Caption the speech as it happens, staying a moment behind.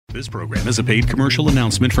This program is a paid commercial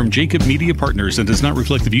announcement from JAKIB Media Partners and does not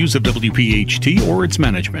reflect the views of WPHT or its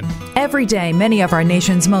management. Every day, many of our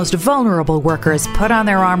nation's most vulnerable workers put on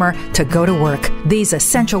their armor to go to work. These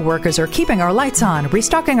essential workers are keeping our lights on,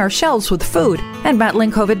 restocking our shelves with food, and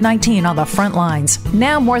battling COVID-19 on the front lines.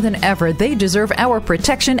 Now more than ever, they deserve our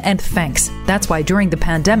protection and thanks. That's why during the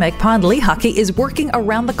pandemic, Pond Lehocky is working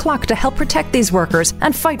around the clock to help protect these workers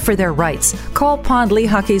and fight for their rights. Call Pond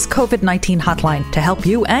Lehocky's COVID-19 hotline to help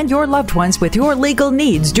you and your loved ones with your legal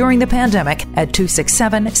needs during the pandemic at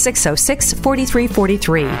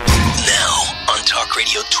 267-606-4343. Now on Talk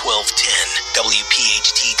Radio 1210,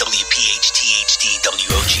 WPHT, WPHT HD,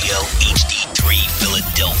 WOGL HD3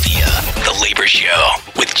 Philadelphia. The Labor Show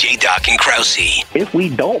with J. Doc and Krause. If we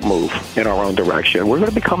don't move in our own direction, we're going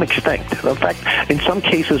to become extinct. In fact, in some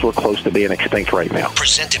cases, we're close to being extinct right now.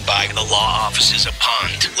 Presented by the law offices of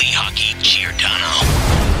Pond, Lehocky, Giordano.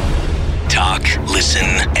 Talk, listen,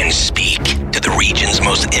 and speak to the region's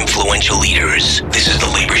most influential leaders. This is The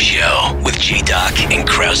Labor Show with J. Doc and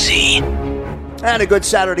Krause. And a good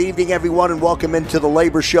Saturday evening, everyone, and welcome into The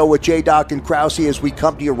Labor Show with J. Doc and Krause as we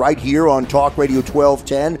come to you right here on Talk Radio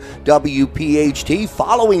 1210 WPHT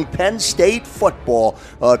following Penn State football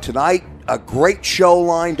tonight. A great show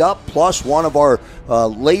lined up, plus one of our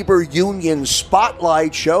labor union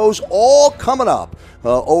spotlight shows, all coming up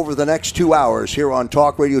over the next 2 hours here on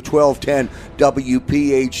Talk Radio 1210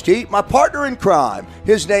 WPHT. My partner in crime,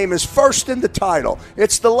 his name is first in the title.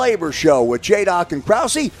 It's The Labor Show with J. Doc and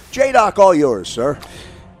Krause. J. Doc, all yours, sir.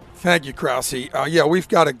 Thank you, Krause. Yeah, we've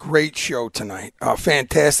got a great show tonight. A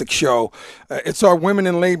fantastic show. It's our Women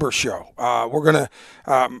in Labor show. We're going to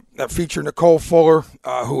feature Nicole Fuller,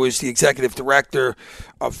 who is the executive director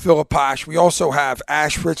of Philipposh. We also have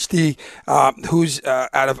Ash Richty, who's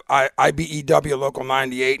out of IBEW Local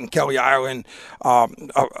 98, and Kelly Ireland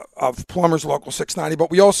of Plumbers Local 690.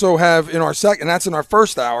 But we also have in our second, and that's in our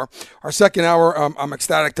first hour. Our second hour, I'm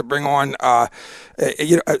ecstatic to bring on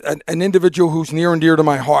an individual who's near and dear to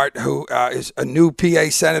my heart, who is a new PA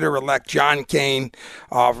Senator-elect, John Kane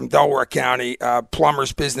from Delaware County,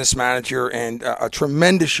 Plumbers business manager, and a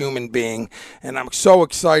tremendous human being. And I'm so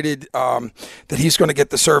excited that he's going to get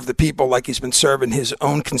to serve the people like he's been serving his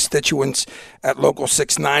own constituents at Local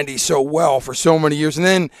 690 so well for so many years. And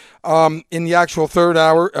then in the actual third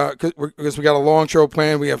hour, because we got a long show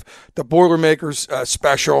planned, we have the Boilermakers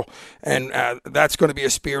special, and that's going to be a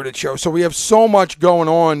spirited show. So we have so much going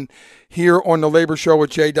on here on The Labor Show with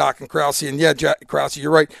J. Doc and Krause. And yeah, Krause,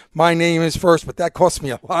 you're right. My name is first, but that cost me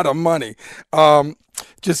a lot of money.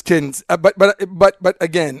 Just kidding. But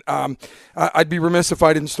again, I'd be remiss if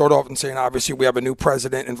I didn't start off and saying, obviously, we have a new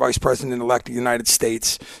president and vice president-elect of the United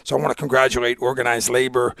States. So I want to congratulate Organized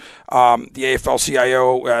Labor, the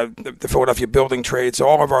AFL-CIO, the Philadelphia Building Trades,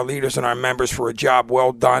 all of our leaders and our members for a job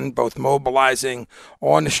well done, both mobilizing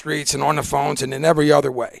on the streets and on the phones and in every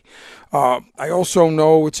other way. I also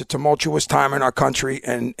know it's a tumultuous time in our country,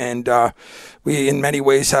 and we in many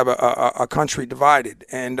ways have a country divided.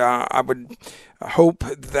 And I would hope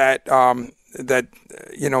that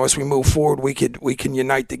as we move forward, we can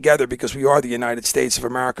unite together, because we are the United States of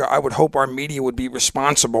America. I would hope our media would be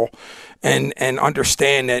responsible and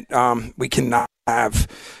understand that we cannot have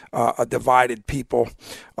a divided people.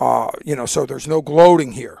 So there's no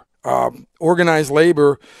gloating here. Organized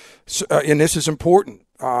labor, and this is important.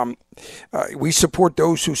 We support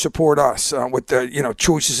those who support us with the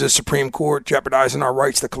choices of the Supreme Court jeopardizing our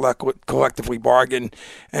rights to collectively bargain,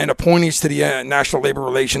 and appointees to the National Labor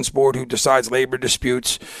Relations Board who decides labor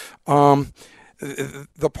disputes.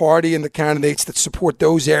 The party and the candidates that support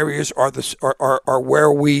those areas are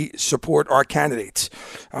where we support our candidates,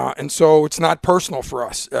 and so it's not personal for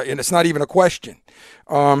us, and it's not even a question.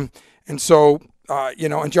 And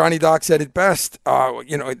Johnny Doc said it best.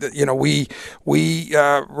 We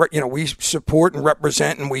support and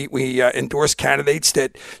represent, and we endorse candidates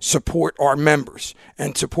that support our members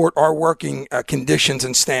and support our working conditions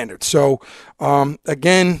and standards. So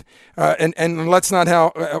again, and let's not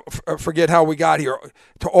forget how we got here.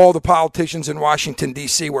 To all the politicians in Washington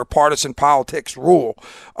D.C., where partisan politics rule.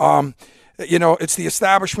 It's the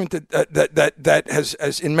establishment that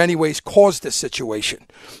has in many ways caused this situation.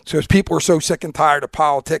 So as people are so sick and tired of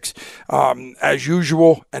politics, as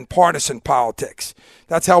usual, and partisan politics,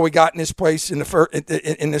 that's how we got in this place in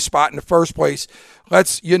this spot in the first place.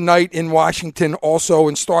 Let's unite in Washington also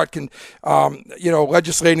and start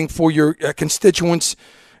legislating for your constituents,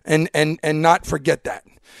 and not forget that.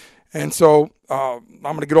 And so I'm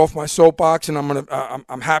going to get off my soapbox, and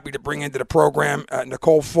I'm happy to bring into the program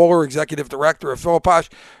Nicole Fuller, Executive Director of Philipposh.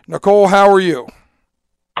 Nicole, how are you?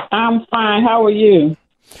 I'm fine. How are you?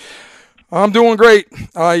 I'm doing great.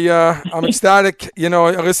 I'm ecstatic.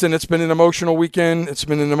 Listen, it's been an emotional weekend. It's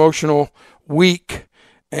been an emotional week,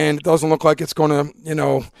 and it doesn't look like it's going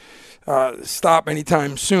to, stop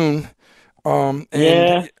anytime soon.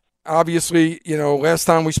 Obviously, last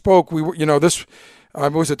time we spoke, we were, this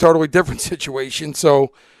was a totally different situation.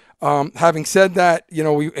 So, having said that,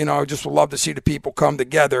 I just would love to see the people come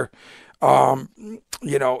together.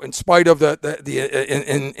 In spite of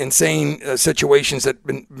the insane situations that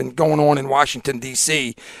been going on in Washington,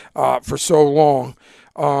 D.C. For so long.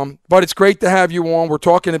 But it's great to have you on. We're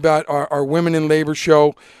talking about our Women in Labor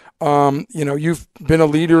show. You've been a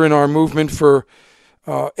leader in our movement for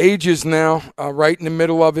ages now, right in the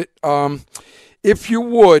middle of it. If you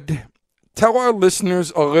would, tell our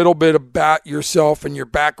listeners a little bit about yourself and your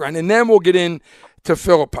background, and then we'll get into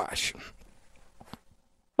Philippi.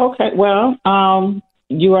 Okay, well,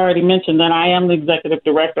 you already mentioned that I am the executive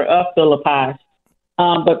director of Philippi.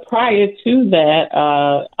 But prior to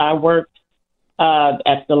that, I worked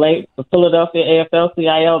at the Philadelphia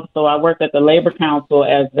AFL-CIO, so I worked at the Labor Council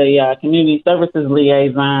as the community services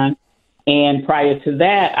liaison. And prior to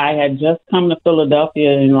that, I had just come to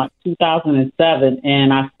Philadelphia in 2007,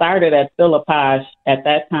 and I started at Philippi at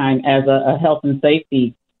that time as a health and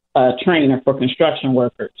safety trainer for construction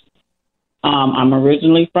workers. I'm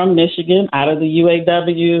originally from Michigan, out of the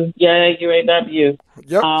UAW. Yay, UAW.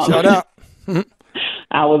 Yep, shout out.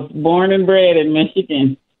 I was born and bred in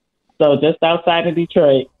Michigan, so just outside of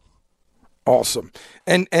Detroit. Awesome.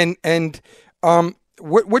 And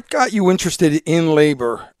what got you interested in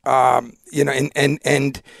labor? And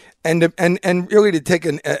really to take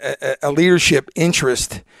a leadership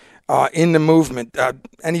interest in the movement.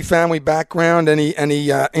 Any family background? Any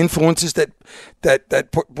influences that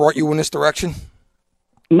brought you in this direction?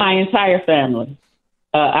 My entire family.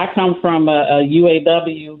 I come from a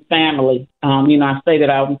UAW family. I stated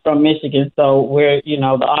I'm from Michigan, so we're the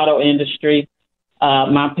auto industry.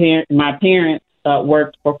 My parents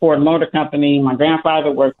worked for Ford Motor Company. My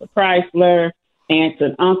grandfather worked for Chrysler. Aunts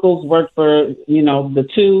and uncles worked for the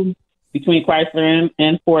two between Chrysler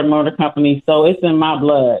and Ford Motor Company. So it's in my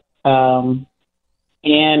blood. And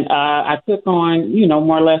I took on,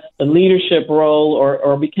 more or less a leadership role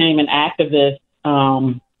or became an activist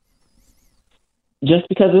just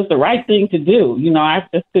because it's the right thing to do. I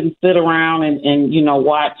just couldn't sit around and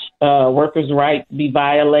watch workers' rights be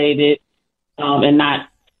violated and not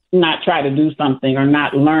try to do something or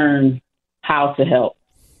not learn how to help.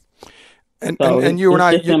 And you and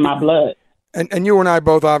I, it's in my blood. And you and I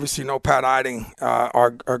both obviously know Pat Eiding, our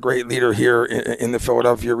great leader here in the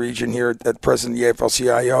Philadelphia region here at President of the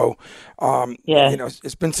AFL-CIO.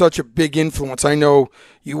 It's been such a big influence. I know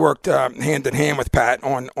you worked hand in hand with Pat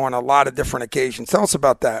on a lot of different occasions. Tell us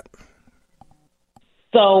about that.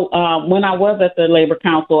 So when I was at the Labor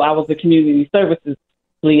Council, I was the community services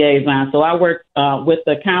liaison. So I worked with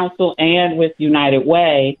the council and with United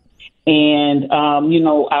Way. And,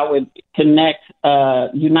 I would connect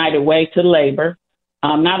United Way to labor,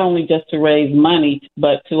 not only just to raise money,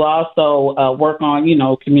 but to also work on,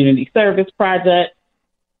 community service projects.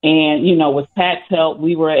 And, with Pat's help,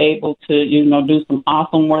 we were able to, do some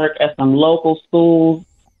awesome work at some local schools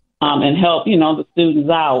and help, the students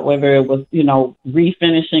out, whether it was,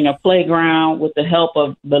 refinishing a playground with the help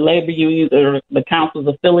of the labor unions or the council's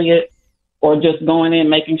affiliate, or just going in,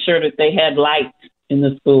 making sure that they had lights in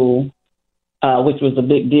the school, which was a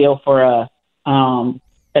big deal for us.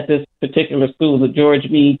 At this particular school, the George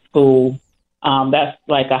Meade School, that's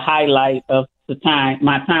like a highlight of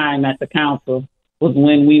my time at the council was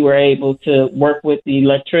when we were able to work with the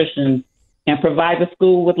electricians and provide the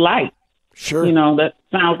school with lights. Sure. That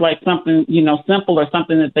sounds like something, simple or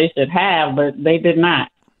something that they should have, but they did not.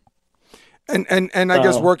 And I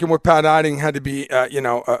guess working with Pat Eiding had to be,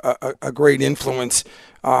 a great influence.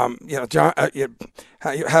 John,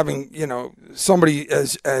 having, somebody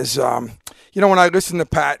as when I listen to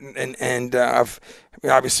Pat and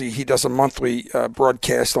obviously he does a monthly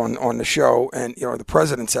broadcast on the show and, the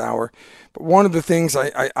President's Hour. But one of the things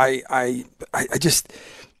I just,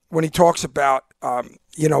 when he talks about,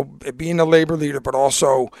 being a labor leader, but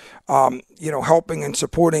also, helping and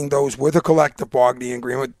supporting those with a collective bargaining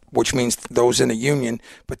agreement, which means those in a union,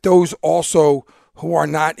 but those also who are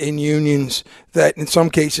not in unions, that in some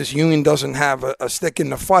cases union doesn't have a stick in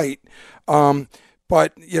the fight,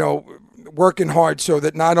 but, working hard so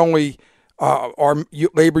that not only our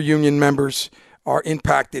labor union members are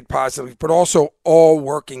impacted positively, but also all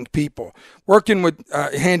working people. Working with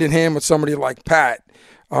hand in hand with somebody like Pat,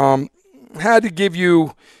 had to give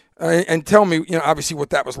you and tell me, obviously what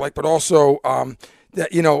that was like, but also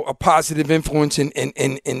that a positive influence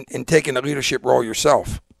in taking a leadership role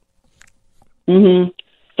yourself. Mm-hmm.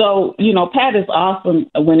 So, Pat is awesome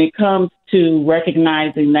when it comes to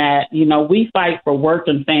recognizing that, we fight for work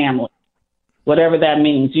and family, whatever that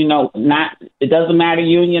means, it doesn't matter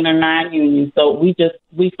union or non-union. So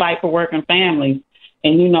we fight for work and family.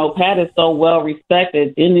 And, Pat is so well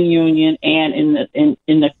respected in the union and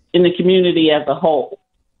in the community as a whole,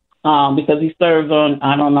 because he serves on,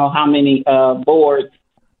 I don't know how many boards.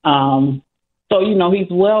 So, he's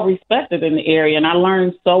well respected in the area, and I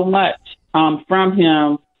learned so much from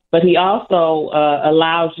him. But he also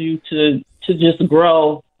allows you to just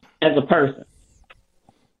grow as a person.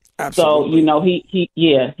 Absolutely. So,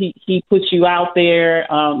 he puts you out there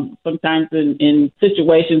sometimes in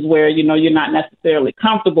situations where, you're not necessarily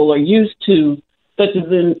comfortable or used to, such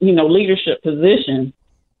as in, leadership positions.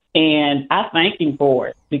 And I thank him for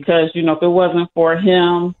it because, if it wasn't for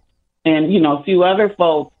him and, a few other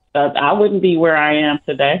folks, I wouldn't be where I am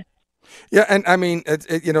today. Yeah, and I mean,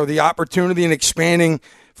 the opportunity and expanding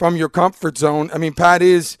from your comfort zone. I mean, Pat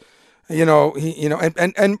is,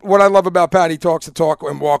 and what I love about Pat, he talks the talk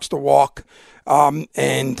and walks the walk.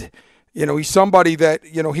 And he's somebody that,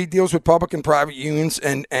 he deals with public and private unions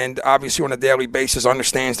and obviously on a daily basis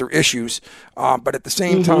understands their issues. But at the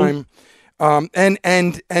same time,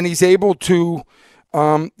 and he's able to,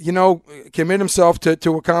 commit himself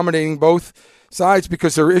to accommodating both sides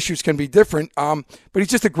because their issues can be different. But he's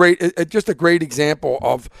just a great example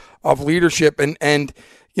of leadership. And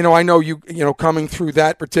I know you coming through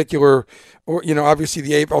that particular, or, obviously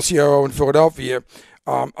the AFL-CIO in Philadelphia,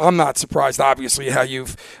 I'm not surprised, obviously, how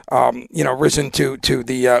you've, risen to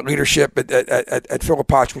the leadership at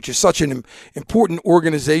Philipposh, which is such an important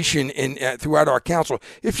organization throughout our council.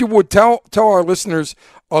 If you would tell our listeners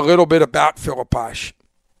a little bit about Philipposh.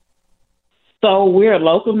 So we're a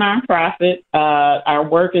local nonprofit. Our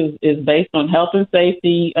work is based on health and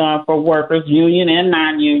safety for workers, union and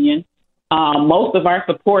non-union. Most of our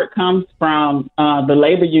support comes from the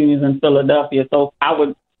labor unions in Philadelphia. So I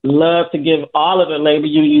would love to give all of the labor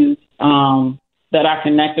unions that are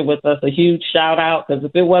connected with us a huge shout out, because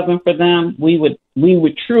if it wasn't for them, we would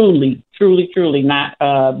truly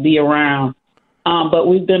not be around. But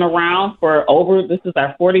we've been around for this is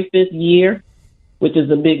our 45th year, which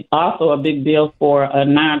is also a big deal for a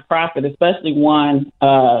nonprofit, especially one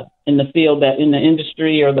in the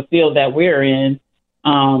industry or the field that we're in.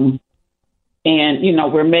 And,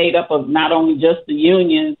 we're made up of not only just the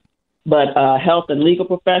unions, but health and legal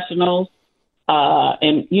professionals.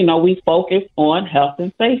 And, we focus on health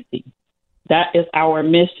and safety. That is our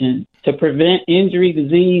mission, to prevent injury,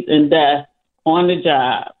 disease, and death on the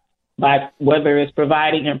job, by whether it's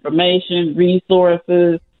providing information,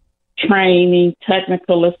 resources, training,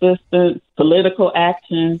 technical assistance, political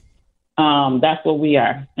action. That's what we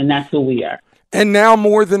are, and that's who we are. And now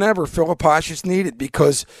more than ever, Philipposh is needed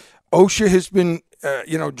because OSHA has been,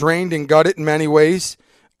 drained and gutted in many ways.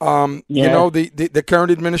 The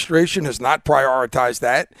current administration has not prioritized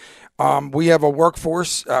that. We have a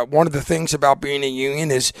workforce. One of the things about being a union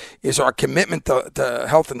is our commitment to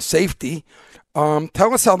health and safety.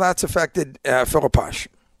 Tell us how that's affected Philipposh.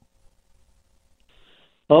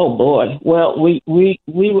 Oh boy! Well, we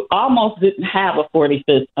almost didn't have a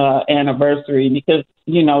 45th anniversary because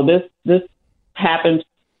this happened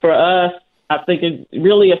for us. I think it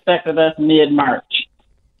really affected us mid-March,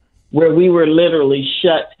 where we were literally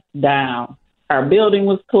shut down. Our building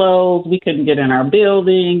was closed. We couldn't get in our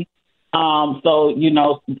building. So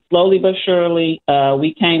slowly but surely,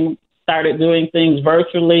 we started doing things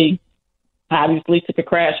virtually. Obviously, took a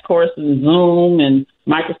crash course in Zoom and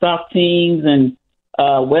Microsoft Teams and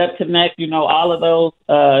Web Connect, all of those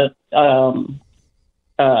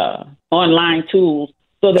online tools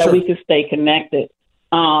so that we could stay connected.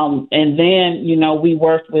 And then, we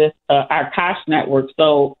worked with our Kosh network.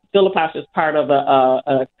 So Philipposh is part of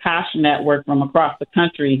a Kosh network from across the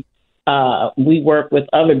country. We work with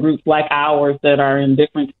other groups like ours that are in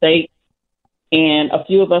different states. And a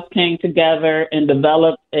few of us came together and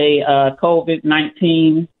developed a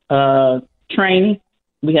COVID-19 training.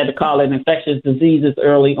 We had to call it infectious diseases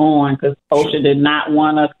early on because OSHA did not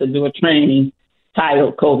want us to do a training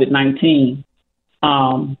titled COVID-19.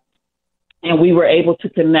 And we were able to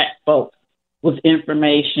connect folks with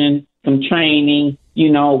information, some training,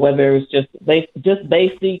 whether it's just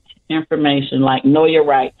basic information like know your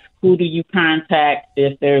rights. Who do you contact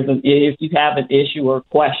if you have an issue or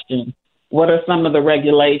question? What are some of the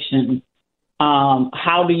regulations?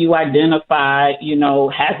 How do you identify,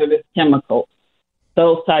 hazardous chemicals?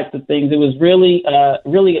 Those types of things. It was really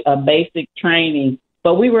a basic training,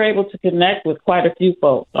 but we were able to connect with quite a few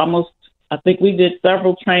folks. I think we did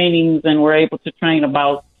several trainings and were able to train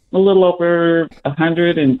about a little over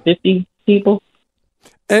 150 people.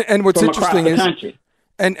 And what's from interesting across the is, country.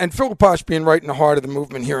 and Philipposh being right in the heart of the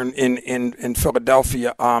movement here in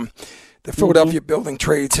Philadelphia, the Philadelphia building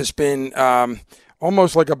trades has been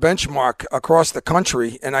almost like a benchmark across the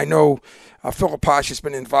country. And I know Philipposh has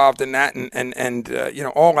been involved in that and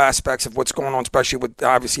all aspects of what's going on, especially with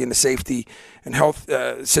obviously in the safety and health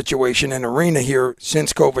situation and arena here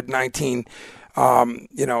since COVID-19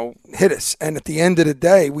 hit us. And at the end of the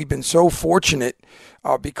day, we've been so fortunate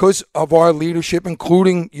because of our leadership,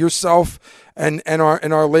 including yourself and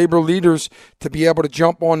our labor leaders, to be able to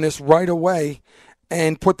jump on this right away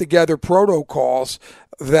and put together protocols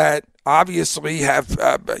that obviously have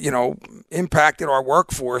impacted our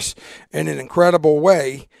workforce in an incredible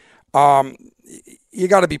way. You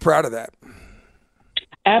got to be proud of that.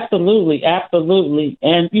 Absolutely.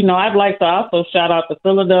 And, I'd like to also shout out the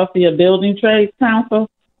Philadelphia Building Trades Council.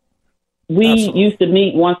 We used to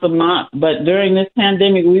meet once a month, but during this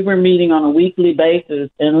pandemic, we were meeting on a weekly basis.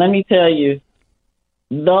 And let me tell you,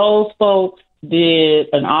 those folks did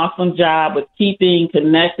an awesome job with keeping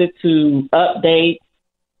connected to updates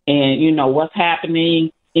and, what's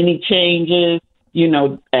happening, any changes,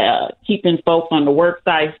 keeping folks on the work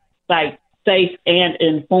site safe and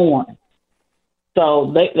informed.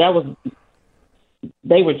 So they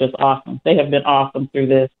were just awesome. They have been awesome through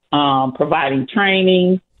this, providing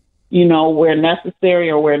training, where necessary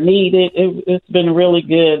or where needed. It's been really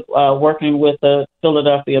good working with the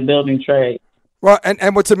Philadelphia Building Trade. Well,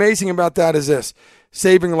 and what's amazing about that is this: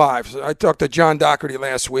 saving lives. I talked to John Doherty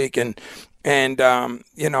last week, and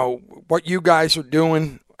what you guys are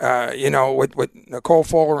doing. What Nicole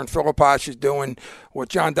Fuller and Philipposh is doing, what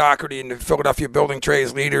John Doherty and the Philadelphia Building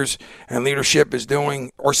Trades leaders and leadership is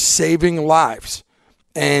doing, are saving lives.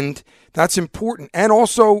 And that's important. And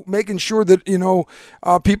also making sure that,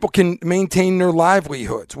 people can maintain their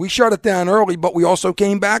livelihoods. We shut it down early, but we also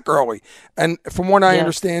came back early. And from what I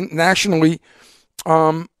understand, nationally,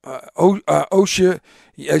 OSHA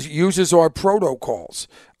uses our protocols,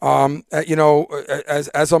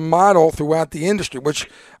 as a model throughout the industry, which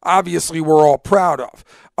obviously we're all proud of.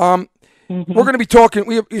 We're going to be talking.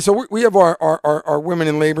 We have our Women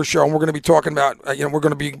in Labor show, and we're going to be talking about. We're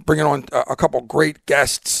going to be bringing on a couple great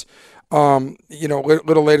guests. A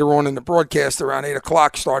little later on in the broadcast, around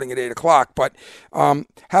 8:00, starting at 8:00. But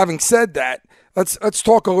having said that, let's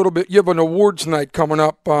talk a little bit. You have an awards night coming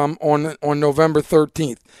up on November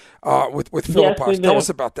 13th with Philipposh. Tell us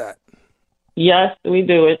about that. Yes, we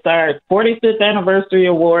do. It's our 45th anniversary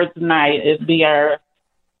awards night. It'll be our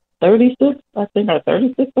 36th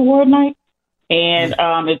award night. And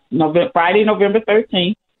it's Friday, November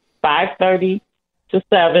 13th, 5:30 to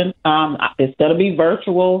 7. It's going to be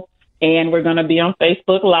virtual, and we're going to be on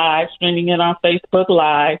Facebook Live, streaming it on Facebook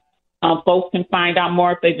Live. Folks can find out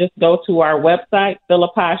more if they just go to our website,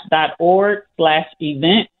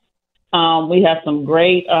 philipposh.org/event. We have some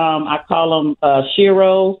great, I call them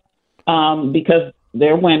sheroes, because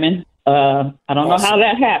they're women. I don't know how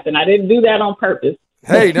that happened. I didn't do that on purpose.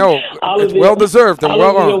 Hey, no, it's well-deserved and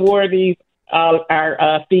well-earned. All of the awardees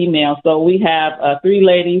are female. So we have 3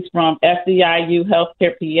 ladies from SEIU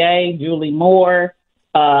Healthcare PA, Julie Moore,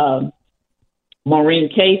 Maureen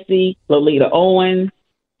Casey, Lolita Owens,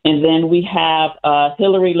 and then we have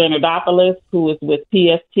Hillary Leonardopoulos, who is with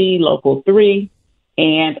PST Local 3,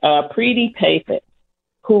 and Preeti Pathak,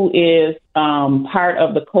 who is part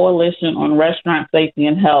of the Coalition on Restaurant Safety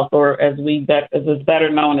and Health, or as is better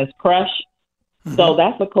known as CRUSH. So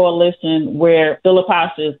that's a coalition where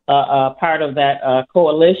Philipposh is part of that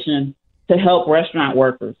coalition to help restaurant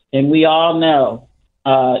workers. And we all know,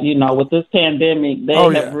 with this pandemic, they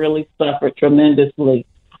have really suffered tremendously.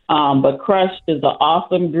 But CRUSH is an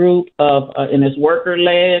awesome group and it's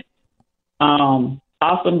worker-led,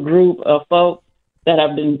 awesome group of folks that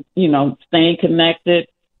have been, staying connected,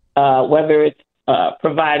 whether it's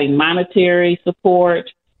providing monetary support.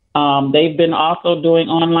 They've been also doing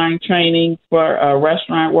online training for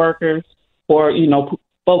restaurant workers, or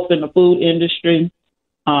folks in the food industry.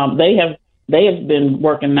 They have been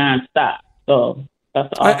working nonstop. So that's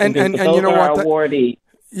awesome. And those you know are what? Awardees.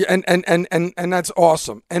 Yeah, and that's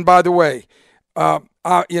awesome. And by the way, long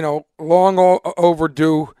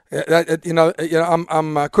overdue.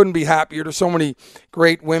 I couldn't be happier. There's so many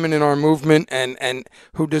great women in our movement and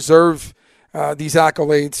who deserve these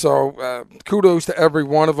accolades. So kudos to every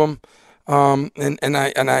one of them. And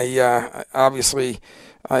I obviously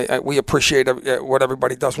we appreciate what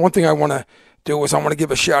everybody does. One thing I want to do is I want to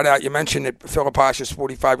give a shout out. You mentioned that Philipposh is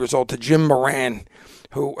 45 years old, to Jim Moran,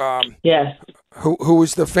 who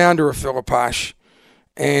is the founder of Philipposh,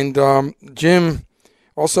 and Jim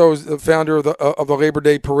also is the founder of the Labor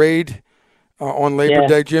Day Parade. on Labor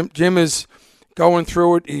Day. Jim is going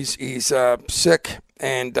through it. He's sick,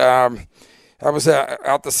 and I was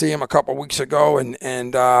out to see him a couple weeks ago, and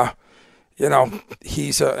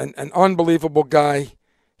he's an unbelievable guy,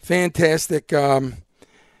 fantastic,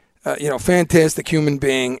 fantastic human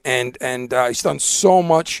being, and he's done so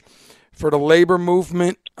much for the labor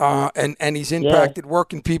movement, and he's impacted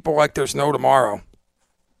working people like there's no tomorrow.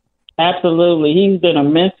 Absolutely. He's been a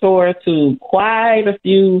mentor to quite a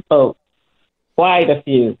few folks,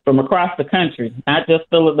 from across the country, not just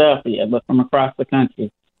Philadelphia, but from across the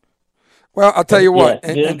country. Well, I'll tell you what,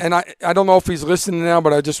 and I don't know if he's listening now,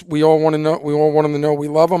 but we all want to know. We all want him to know we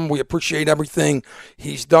love him. We appreciate everything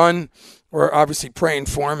he's done. We're obviously praying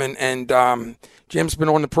for him, and Jim's been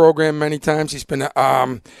on the program many times. He's been, he's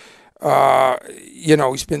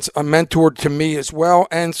been a mentor to me as well,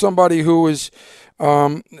 and somebody who is,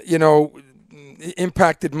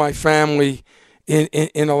 impacted my family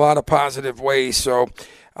in a lot of positive ways. So,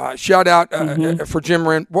 shout out for Jim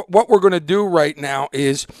Wren. What we're going to do right now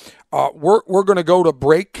is. We're going to go to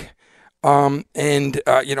break, and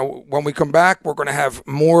when we come back, we're going to have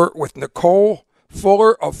more with Nicole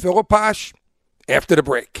Fuller of Philipposh after the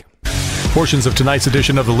break. Portions of tonight's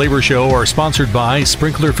edition of The Labor Show are sponsored by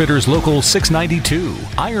Sprinkler Fitters Local 692,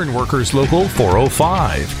 Iron Workers Local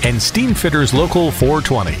 405, and Steam Fitters Local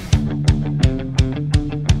 420.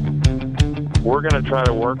 We're going to try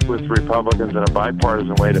to work with Republicans in a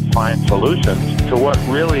bipartisan way to find solutions to what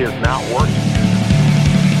really is not working.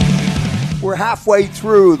 We're halfway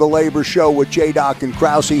through the Labor Show with J-Doc and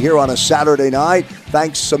Krause here on a Saturday night.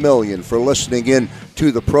 Thanks a million for listening in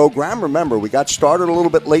to the program. Remember, we got started a little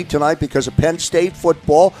bit late tonight because of Penn State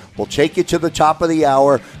football. We'll take you to the top of the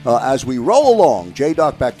hour as we roll along.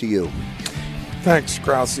 J-Doc, back to you. Thanks,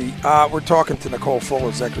 Krause. We're talking to Nicole Fuller,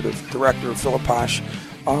 Executive Director of Philipposh.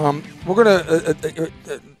 We're going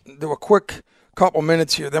to do a quick couple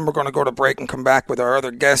minutes here, then we're going to go to break and come back with our other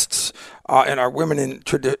guests in our Women in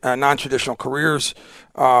Non-Traditional Careers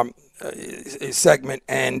segment,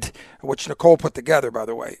 and which Nicole put together, by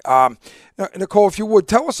the way. Nicole, if you would,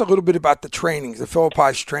 tell us a little bit about the trainings, the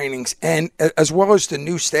Philipposh trainings, and as well as the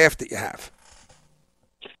new staff that you have.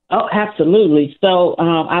 Oh, absolutely. So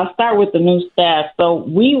I'll start with the new staff. So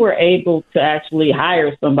we were able to actually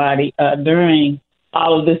hire somebody during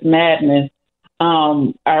all of this madness.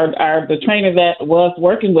 The trainer that was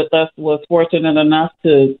working with us was fortunate enough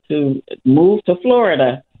to move to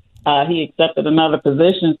Florida. He accepted another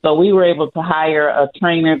position, so we were able to hire a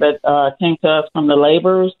trainer that came to us from the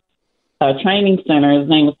Labor's Training Center. His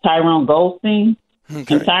name is Tyrone Goldstein, and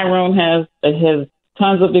Tyrone has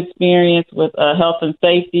tons of experience with health and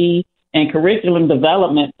safety and curriculum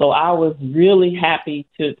development. So I was really happy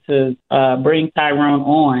to bring Tyrone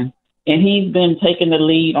on, and he's been taking the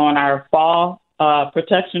lead on our fall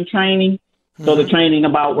protection training. So the training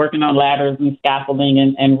about working on ladders and scaffolding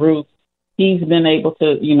and roofs, he's been able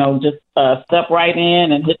to, just step right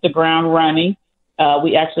in and hit the ground running.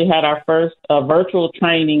 We actually had our first virtual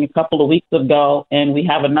training a couple of weeks ago, and we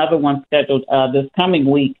have another one scheduled this coming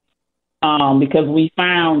week because we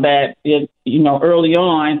found that, early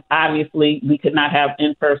on, obviously we could not have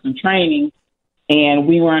in-person training, and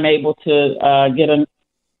we weren't able to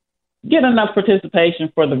get enough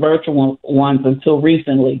participation for the virtual ones until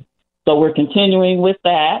recently. So we're continuing with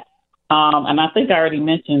that. And I think I already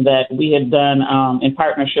mentioned that we had done, in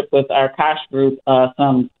partnership with our Kosh group,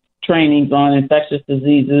 some trainings on infectious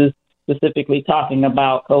diseases, specifically talking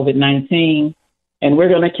about COVID-19. And we're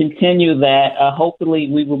going to continue that. Hopefully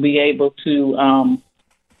we will be able to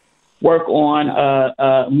work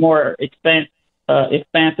on more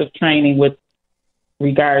expansive training with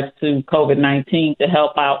regards to COVID-19 to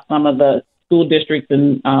help out some of the school districts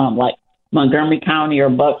in like Montgomery County or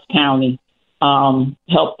Bucks County,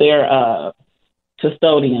 help their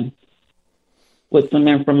custodians with some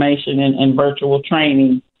information and virtual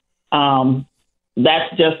training.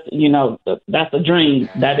 That's just, that's a dream.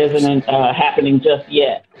 That isn't happening just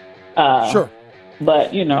yet. Sure.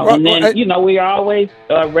 But, we are always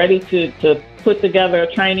ready to put together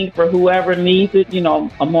a training for whoever needs it,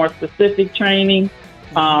 a more specific training.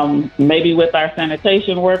 Maybe with our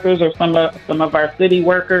sanitation workers or some of our city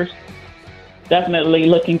workers. Definitely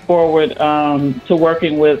looking forward to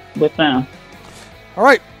working with them. All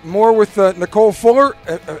right, more with Nicole Fuller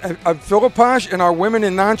of Philipposh and our Women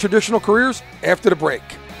in Non-Traditional Careers after the break.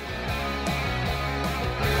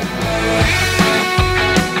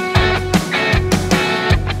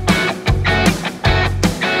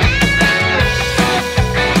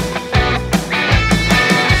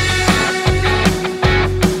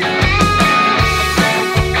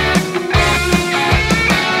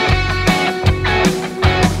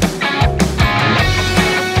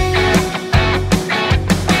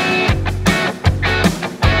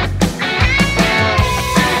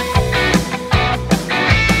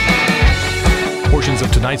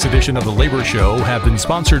 tonight's edition of the Labor Show have been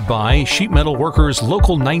sponsored by Sheet Metal Workers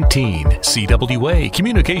Local 19, CWA,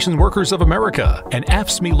 Communications Workers of America, and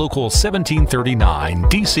AFSCME Local 1739,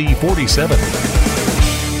 DC 47.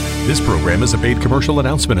 This program is a paid commercial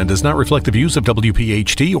announcement and does not reflect the views of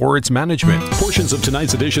WPHT or its management. Portions of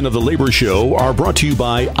tonight's edition of The Labor Show are brought to you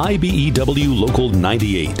by IBEW Local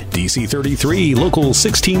 98, DC 33, Local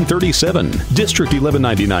 1637, District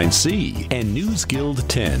 1199C, and News Guild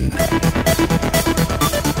 10.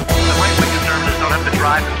 The right-wing conservatives don't have to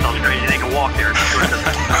drive themselves crazy. They can walk there.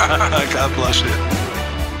 God bless you.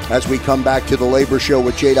 As we come back to the Labor Show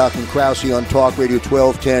with J-Doc and Krause on Talk Radio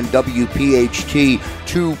 1210 WPHT,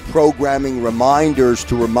 two programming reminders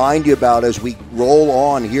to remind you about as we roll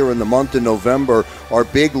on here in the month of November, our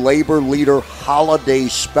big Labor Leader Holiday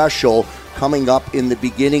Special coming up in the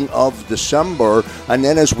beginning of December. And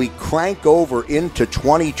then as we crank over into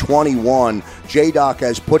 2021, J-Doc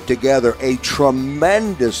has put together a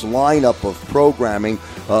tremendous lineup of programming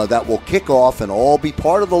that will kick off and all be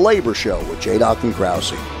part of the Labor Show with J-Doc and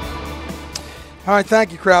Krause. All right,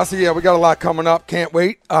 thank you, Krause. Yeah, we got a lot coming up. Can't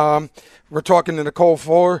wait. We're talking to Nicole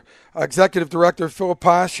Fuller, Executive Director of Philip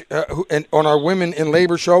Posh, and on our Women in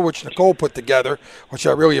Labor show, which Nicole put together, which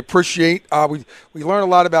I really appreciate. We learn a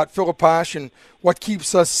lot about Philip Posh and what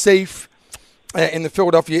keeps us safe in the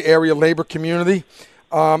Philadelphia area labor community.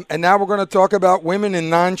 And now we're going to talk about women in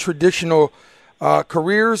non-traditional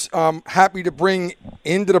careers. Happy to bring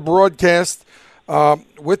into the broadcast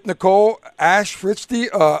with Nicole, Ash Fritzty,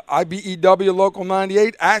 IBEW Local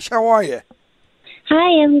 98. Ash, how are you?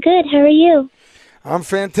 Hi, I'm good. How are you? I'm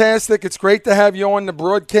fantastic. It's great to have you on the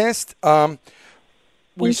broadcast. Thank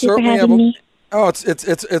you for having me. Oh,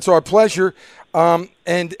 it's our pleasure.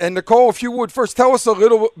 And Nicole, if you would first tell us a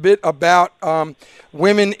little bit about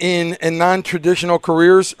women in non-traditional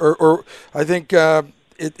careers, or I think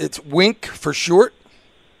it's WINC for short.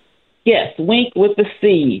 Yes, WINC with the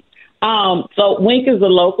C. So WINC is a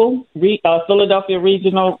local Philadelphia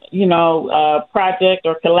regional, project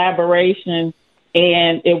or collaboration,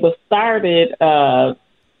 and it was founded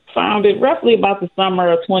roughly about the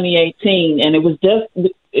summer of 2018, and it was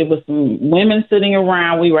some women sitting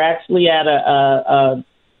around. We were actually at a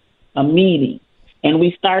meeting, and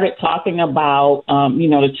we started talking about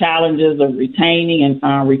the challenges of retaining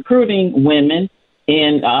and recruiting women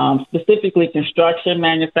in specifically construction,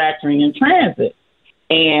 manufacturing, and transit.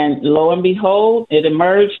 And lo and behold, it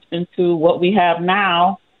emerged into what we have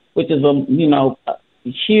now, which is a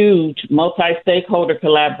huge multi-stakeholder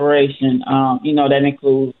collaboration. That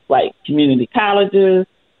includes like community colleges,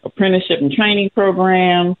 apprenticeship and training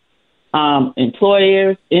programs,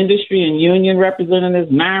 employers, industry and union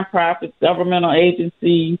representatives, nonprofits, governmental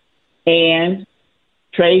agencies, and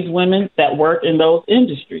tradeswomen that work in those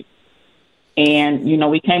industries. And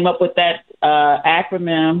we came up with that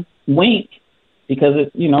acronym WINC, because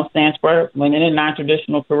it, stands for Women in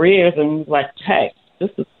Non-Traditional Careers, and was like, hey, this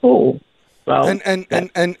is cool. So,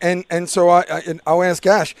 and so I'll ask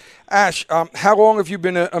Ash. Ash, how long have you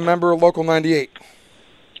been a member of Local 98?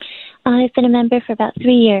 I've been a member for about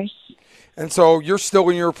 3 years. And so you're still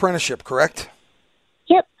in your apprenticeship, correct?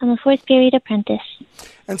 Yep, I'm a fourth period apprentice.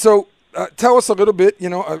 And so tell us a little bit,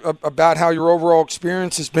 about how your overall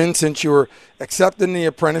experience has been since you were accepted in the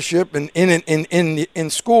apprenticeship and in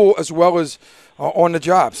school as well as on the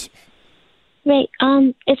jobs. Right.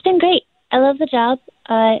 It's been great. I love the job.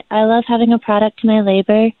 I love having a product to my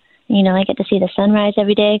labor. I get to see the sunrise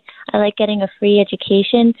every day. I like getting a free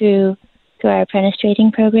education through our apprentice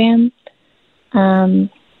trading program. And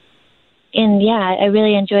yeah, I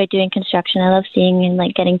really enjoy doing construction. I love seeing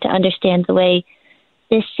and getting to understand the way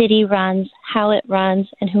this city runs, how it runs,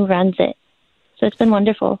 and who runs it. So it's been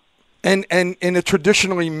wonderful. And in a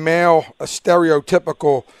traditionally male, a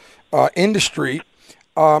stereotypical industry,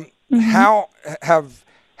 how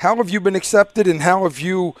have you been accepted, and how have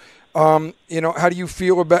you, how do you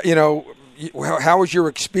feel about, how has your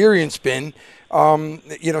experience been,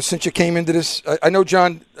 since you came into this? I know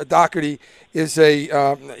John Doherty is a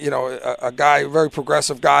guy, a very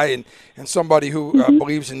progressive guy, and somebody who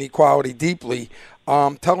believes in equality deeply.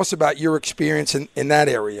 Tell us about your experience in that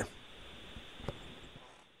area.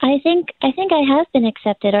 I think I have been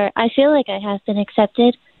accepted, or I feel like I have been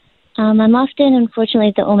accepted. I'm often,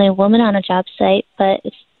 unfortunately, the only woman on a job site, but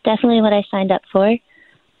it's definitely what I signed up for.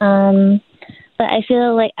 But I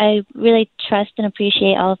feel like I really trust and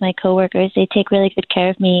appreciate all of my coworkers. They take really good care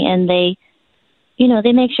of me, and they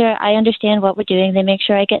make sure I understand what we're doing. They make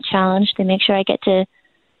sure I get challenged. They make sure I get to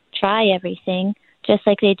try everything, just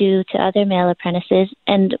like they do to other male apprentices.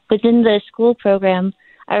 And within the school program,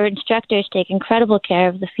 our instructors take incredible care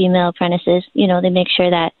of the female apprentices. They make sure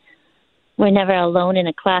that we're never alone in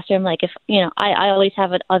a classroom. Like if, I always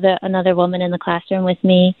have another woman in the classroom with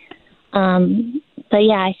me. But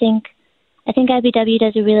yeah, I think IBW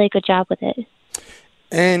does a really good job with it.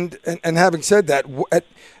 And having said that,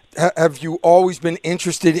 have you always been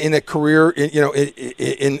interested in a career, to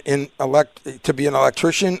be an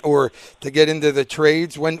electrician or to get into the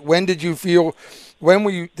trades? When did you feel?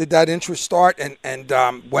 Did that interest start, and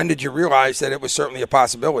when did you realize that it was certainly a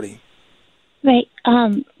possibility? Right,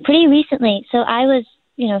 pretty recently. So I was,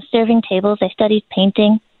 serving tables. I studied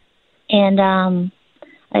painting, and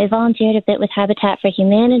I volunteered a bit with Habitat for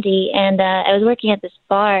Humanity, and I was working at this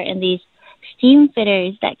bar, and these steam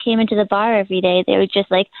fitters that came into the bar every day, they were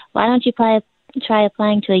just like, why don't you try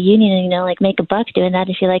applying to a union and, make a buck doing that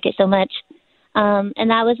if you like it so much.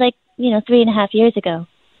 And that was 3.5 years ago.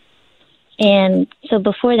 And so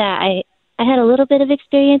before that, I had a little bit of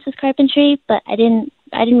experience with carpentry, but I didn't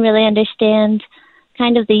really understand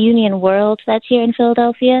kind of the union world that's here in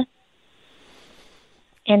Philadelphia.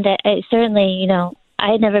 And I certainly,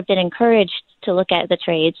 I had never been encouraged to look at the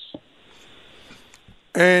trades.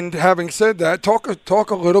 And having said that, talk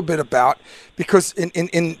a little bit about, because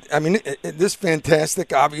this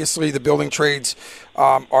fantastic. Obviously, the building trades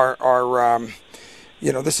are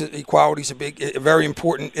this is equality is a very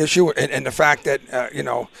important issue, and the fact that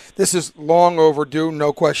this is long overdue,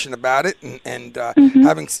 no question about it. And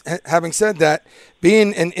having said that,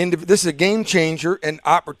 being this is a game changer and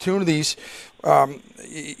opportunities. And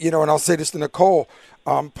I'll say this to Nicole.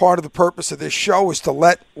 Part of the purpose of this show is to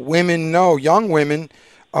let women know, young women,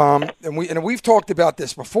 and we've talked about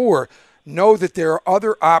this before, know that there are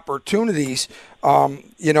other opportunities,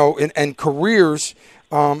 and careers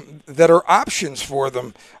that are options for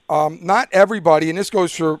them. Not everybody, and this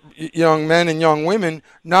goes for young men and young women.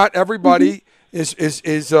 Not everybody is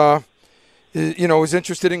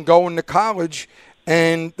interested in going to college,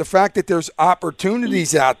 and the fact that there's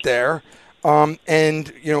opportunities out there,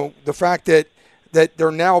 and the fact that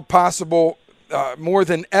they're now possible more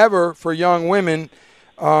than ever for young women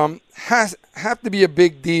have to be a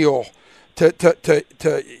big deal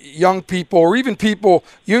to young people, or even people.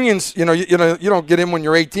 Unions, you don't get in when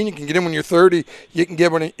you're 18. You can get in when you're 30. You can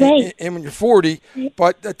get in when you're 40.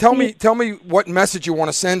 But tell me what message you want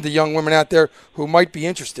to send to young women out there who might be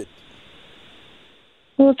interested.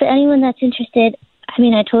 Well, to anyone that's interested,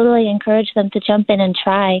 I totally encourage them to jump in and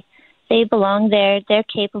try. They belong there. They're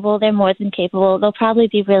capable. They're more than capable. They'll probably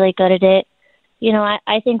be really good at it.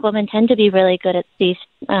 I think women tend to be really good at these,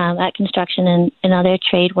 at construction and other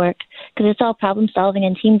trade work, because it's all problem solving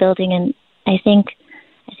and team building. And I think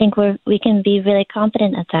we can be really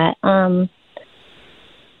competent at that.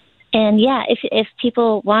 And yeah, if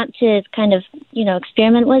people want to kind of,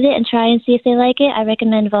 experiment with it and try and see if they like it, I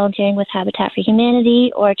recommend volunteering with Habitat for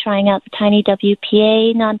Humanity or trying out the Tiny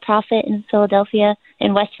WPA nonprofit in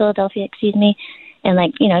West Philadelphia,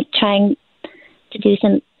 and trying to do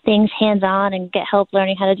some things hands-on and get help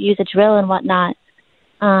learning how to use a drill and whatnot.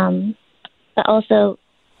 But also,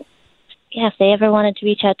 if they ever wanted to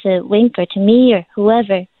reach out to Wink or to me or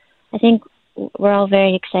whoever, I think we're all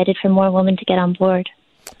very excited for more women to get on board.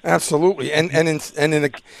 Absolutely, and in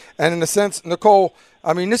a sense, Nicole,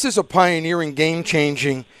 this is a pioneering,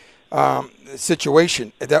 game-changing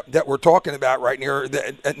situation that we're talking about right now.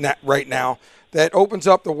 That opens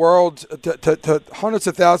up the world to hundreds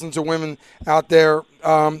of thousands of women out there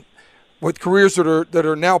with careers that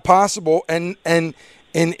are now possible, and in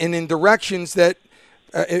directions that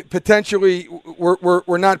potentially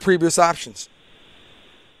were not previous options.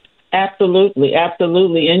 Absolutely.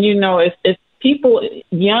 And if people,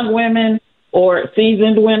 young women or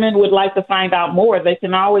seasoned women, would like to find out more, they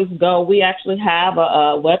can always go. We actually have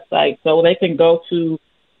a website, so they can go to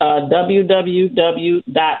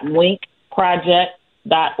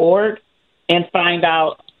www.winkproject.org and find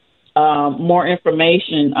out more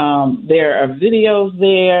information. There are videos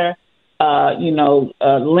there,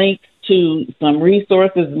 links to some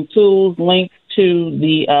resources and tools, links to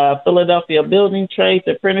the Philadelphia Building Trades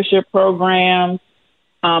Apprenticeship Programs.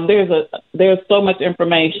 There's so much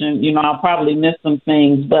information. I'll probably miss some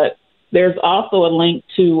things, but there's also a link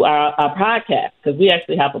to our podcast, because we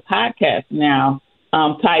actually have a podcast now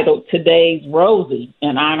titled Today's Rosie,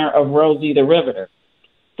 in honor of Rosie the Riveter.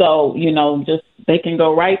 So, just they can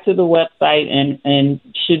go right to the website and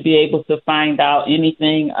should be able to find out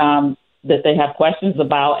anything that they have questions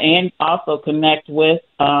about, and also connect with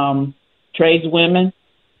tradeswomen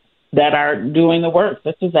that are doing the work,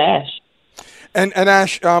 such as Ash. And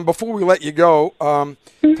Ash, before we let you go,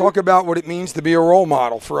 talk about what it means to be a role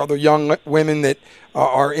model for other young women that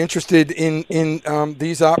are interested in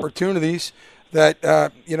these opportunities,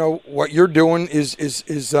 that what you're doing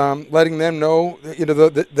is letting them know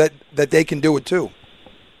that they can do it too.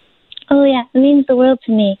 Oh yeah, it means the world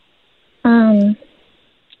to me.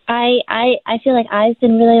 I feel like I've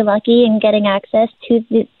been really lucky in getting access to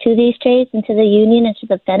these trades and to the union and to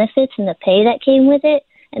the benefits and the pay that came with it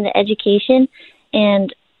and the education.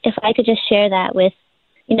 And if I could just share that with,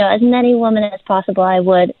 as many women as possible, I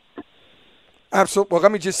would. Absolutely. Well,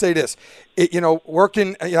 let me just say this.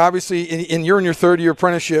 Working, obviously, you're in your third-year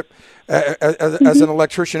apprenticeship as an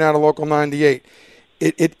electrician out of Local 98.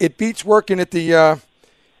 It beats working at the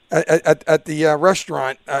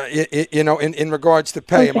restaurant, in regards to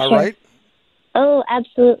pay. Am I right? Oh,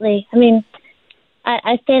 absolutely. I mean,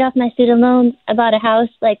 I paid off my student loan, I bought a house.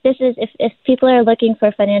 Like, this is, if people are looking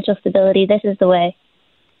for financial stability, this is the way.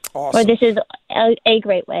 Awesome. Or this is a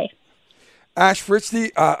great way. Ash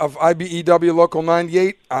Fritzty of IBEW Local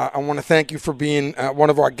 98, I want to thank you for being one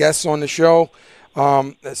of our guests on the show.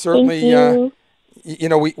 Certainly, thank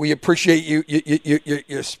you. We appreciate you.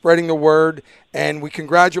 You're spreading the word, and we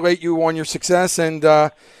congratulate you on your success and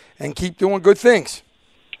keep doing good things.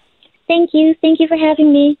 Thank you. Thank you for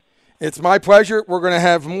having me. It's my pleasure. We're going to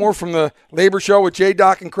have more from the Labor Show with J.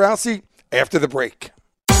 Doc and Krause after the break.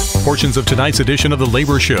 Portions of tonight's edition of The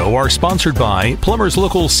Labor Show are sponsored by Plumbers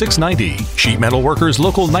Local 690, Sheet Metal Workers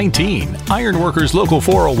Local 19, Iron Workers Local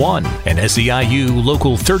 401, and SEIU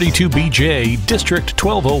Local 32BJ District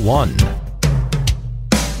 1201.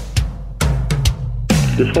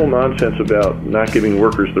 This whole nonsense about not giving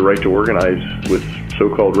workers the right to organize with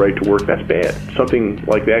so-called right to work, that's bad. Something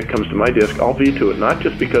like that comes to my desk, I'll veto it, not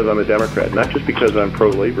just because I'm a Democrat, not just because I'm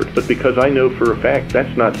pro-labor, but because I know for a fact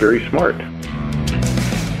that's not very smart.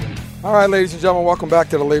 All right, ladies and gentlemen, welcome back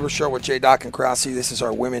to the Labor Show with J. Doc and Krause. This is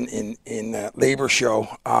our Women in Labor Show.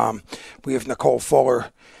 We have Nicole Fuller,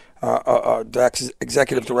 the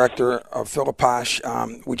Executive Director of Philipposh.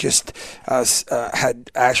 We just had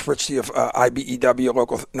Ash Fritzty of IBEW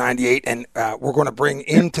Local 98, and we're going to bring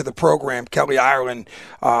into the program Kelly Ireland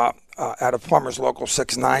out of Plumbers Local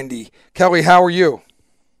 690. Kelly, how are you?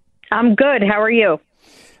 I'm good. How are you?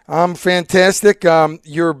 I'm fantastic.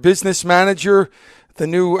 Your business manager, the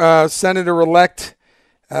new Senator-elect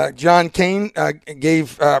John Kane,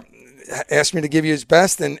 asked me to give you his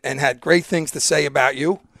best and had great things to say about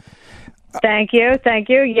you. Thank you.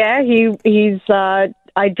 Yeah, he's.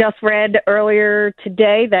 I just read earlier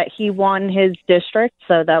today that he won his district,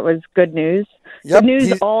 so that was good news. Yep, good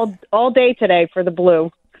news all day today for the Blue.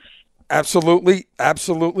 Absolutely.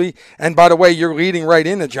 And by the way, you're leading right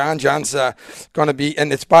into John. John's going to be,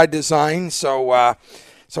 and it's by design. So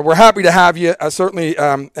we're happy to have you, certainly,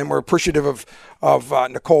 and we're appreciative of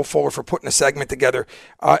Nicole Fuller for putting a segment together.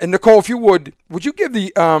 And Nicole, if you would you give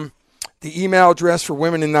the email address for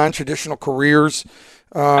women in non-traditional careers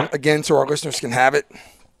again, so our listeners can have it?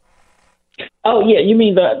 Oh yeah, you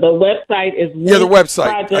mean the website is the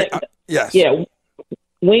website. Yes. Yeah,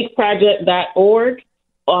 winkproject.org.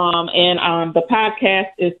 And the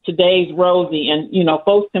podcast is Today's Rosie, and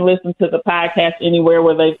folks can listen to the podcast anywhere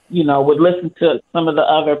where they would listen to some of the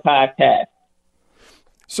other podcasts.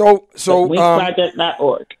 So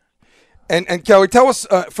winkproject.org. And Kelly, tell us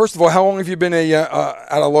first of all, how long have you been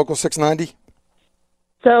at a Local 690?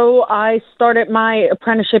 So I started my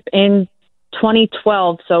apprenticeship in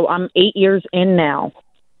 2012, so I'm 8 years in now.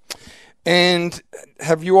 And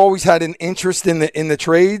have you always had an interest in the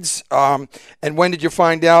trades? And when did you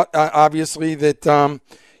find out, obviously, that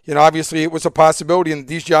obviously it was a possibility, and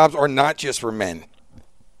these jobs are not just for men?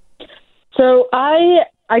 So I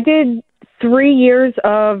did 3 years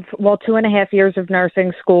of 2.5 years of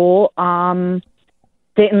nursing school.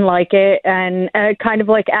 Didn't like it, and kind of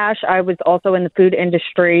like Ash, I was also in the food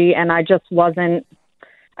industry, and I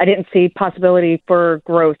didn't see possibility for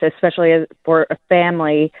growth, especially for a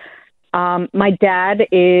family. My dad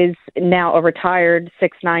is now a retired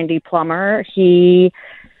 690 plumber. He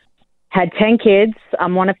had 10 kids.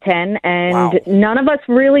 I'm one of 10, and wow. None of us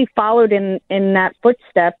really followed in that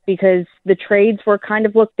footstep because the trades were kind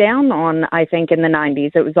of looked down on, I think, in the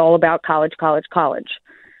 90s. It was all about college.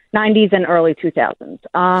 90s and early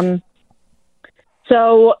 2000s.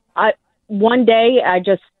 So one day I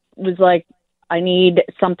just was like, I need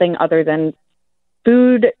something other than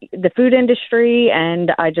the food industry,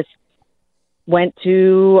 and I just went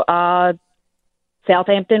to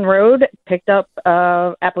Southampton Road, picked up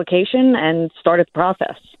application, and started the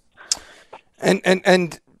process.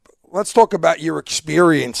 And let's talk about your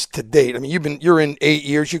experience to date. I mean, you're in 8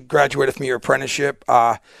 years. You graduated from your apprenticeship.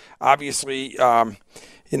 Obviously,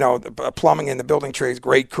 the plumbing and the building trades,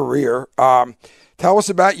 great career. tell us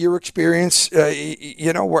about your experience, where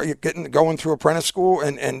you're going through apprentice school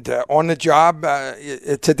and on the job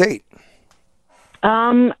to date.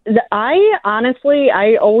 I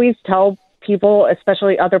always tell people,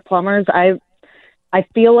 especially other plumbers, I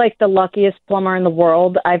feel like the luckiest plumber in the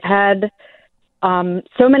world. I've had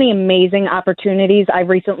so many amazing opportunities. I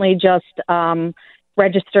recently just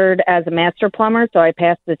registered as a master plumber, so I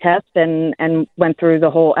passed the test and went through the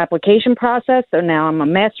whole application process. So now I'm a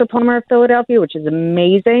master plumber of Philadelphia, which is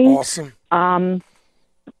amazing. Awesome.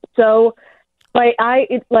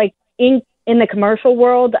 In the commercial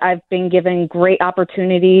world, I've been given great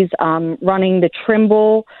opportunities. Running the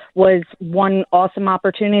Trimble was one awesome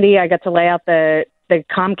opportunity. I got to lay out the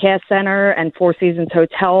Comcast Center and Four Seasons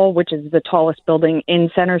Hotel, which is the tallest building in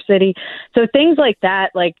Center City. So things like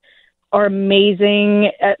that, are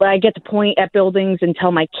amazing. I get to point at buildings and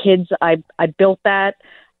tell my kids I built that.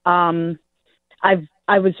 I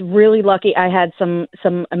was really lucky. I had some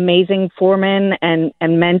amazing foremen and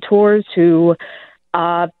mentors who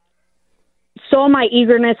saw my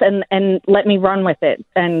eagerness and let me run with it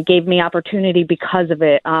and gave me opportunity because of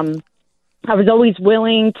it. I was always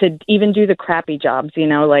willing to even do the crappy jobs,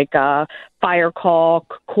 fire call,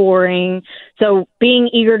 coring. So being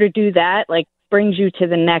eager to do that, brings you to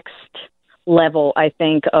the next level, I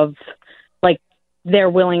think, of their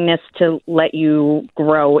willingness to let you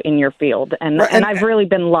grow in your field. And I've really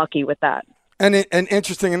been lucky with that. And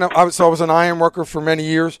interesting enough, I was an iron worker for many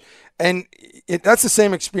years, and that's the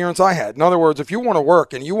same experience I had. In other words, if you want to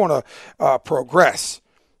work and you want to progress,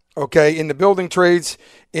 okay, in the building trades,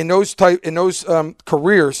 in those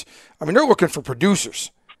careers, I mean, they're looking for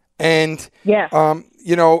producers, and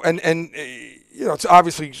it's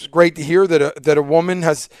obviously great to hear that a woman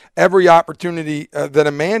has every opportunity that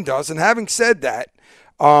a man does. And having said that,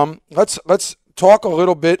 let's talk a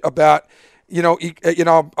little bit about.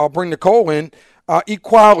 I'll bring Nicole in,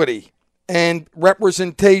 equality and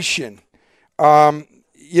representation, for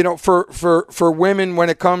women when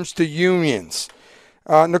it comes to unions.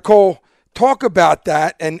 Nicole, talk about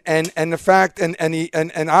that and the fact,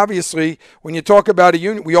 and obviously when you talk about a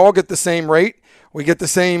union, we all get the same rate. We get the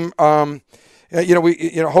same,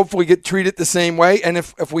 hopefully get treated the same way. And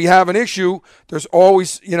if we have an issue, there's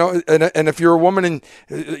always, and if you're a woman and,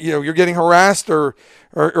 you're getting harassed or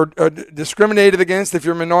discriminated against, if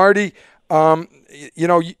you're a minority,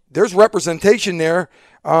 there's representation there,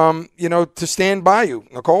 to stand by you.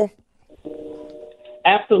 Nicole?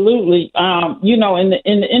 Absolutely. In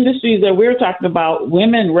the industries that we're talking about,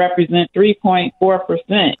 women represent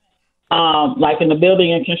 3.4%, like in the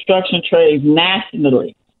building and construction trades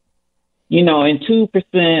nationally. And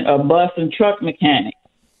 2% of bus and truck mechanics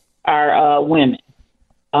are women.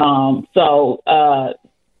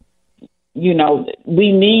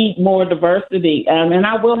 We need more diversity. And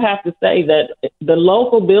I will have to say that the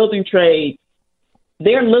local building trades,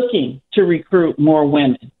 they're looking to recruit more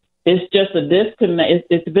women. It's just a disconnect.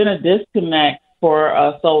 It's been a disconnect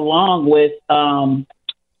for so long with,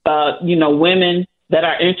 women that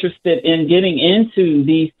are interested in getting into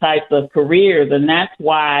these types of careers. And that's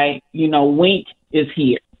why, WINK is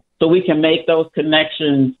here. So we can make those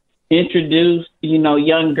connections, introduce,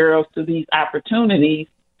 young girls to these opportunities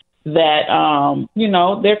that,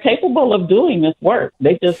 they're capable of doing this work.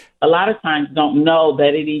 They just a lot of times don't know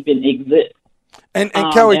that it even exists. And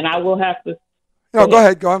Kelly, and I will have to. No, go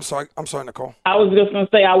ahead. Go. I'm sorry, Nicole. I was just going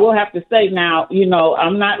to say, I will have to say now,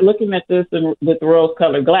 I'm not looking at this with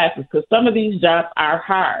rose-colored glasses because some of these jobs are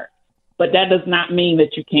hard, but that does not mean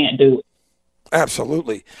that you can't do it.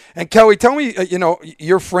 Absolutely. And Kelly, tell me,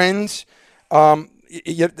 your friends, how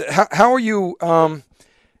are you,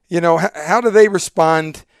 how do they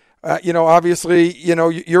respond? Obviously,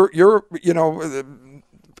 you're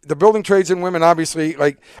the building trades and women, obviously,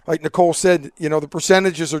 like Nicole said, the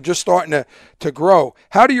percentages are just starting to grow.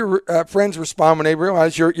 How do your friends respond when they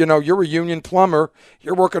realize you're a union plumber,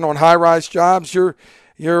 you're working on high-rise jobs, you're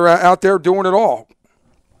out there doing it all?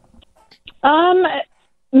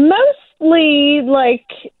 Mostly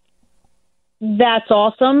that's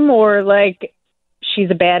awesome, or she's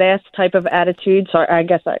a badass type of attitude. Sorry.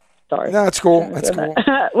 No, that's cool. That's cool.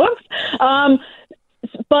 Whoops.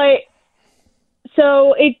 But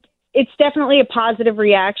so it's definitely a positive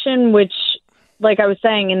reaction, which, like I was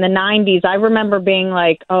saying, in the 90s, I remember being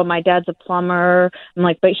like, oh, my dad's a plumber. I'm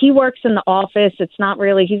like, but he works in the office. It's not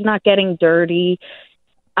really, he's not getting dirty.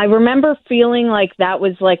 I remember feeling like that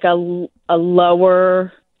was like a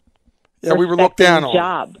lower we were looked down on.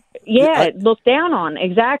 Job. Yeah, looked down on.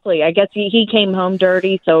 Exactly. I guess he came home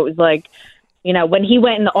dirty, so it was like, when he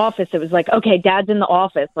went in the office, it was like, okay, Dad's in the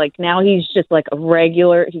office. Like now he's just like a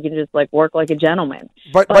regular. He can just like work like a gentleman.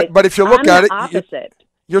 But if you look at it, opposite.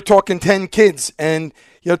 You're talking 10 kids, and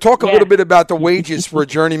talk a little bit about the wages for a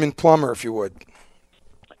journeyman plumber, if you would.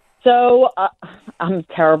 So I'm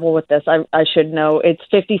terrible with this. I should know. It's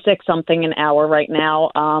 56 something an hour right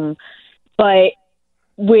now.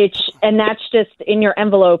 And that's just in your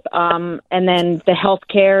envelope. And then the health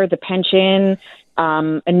care, the pension,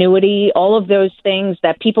 annuity, all of those things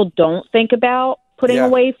that people don't think about putting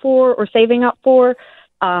away for or saving up for.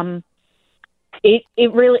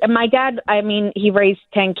 It really, my dad, I mean, he raised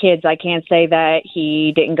 10 kids. I can't say that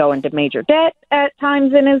he didn't go into major debt at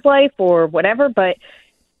times in his life or whatever, but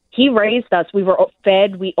he raised us. We were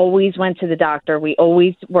fed. We always went to the doctor. We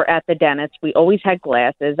always were at the dentist. We always had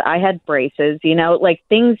glasses. I had braces, like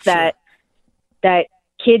things that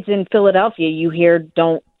kids in Philadelphia you hear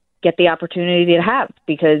don't get the opportunity to have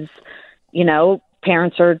because,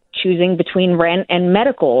 parents are choosing between rent and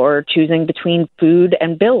medical or choosing between food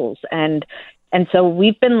and bills. And so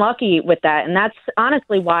we've been lucky with that. And that's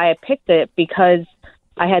honestly why I picked it, because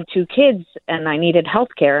I had 2 kids and I needed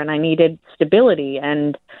health care and I needed stability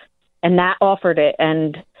and that offered it.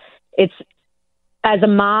 And it's, as a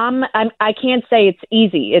mom, I can't say it's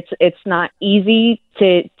easy. It's not easy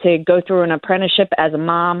to go through an apprenticeship as a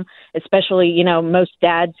mom, especially, most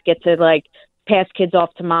dads get to like pass kids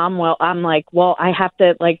off to mom. Well, I'm like, I have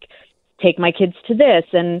to like take my kids to this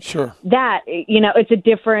and that, it's a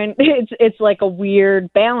different, it's like a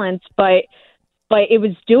weird balance, but it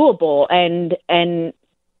was doable. And,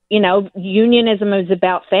 unionism is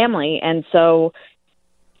about family. And so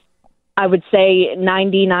I would say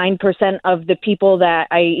 99% of the people that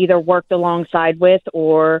I either worked alongside with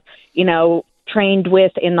or, trained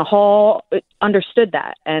with in the hall understood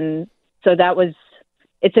that. And so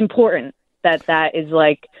it's important that is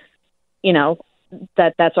like,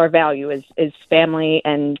 that's our value is family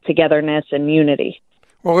and togetherness and unity.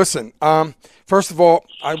 Well, listen, first of all,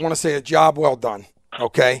 I want to say a job well done.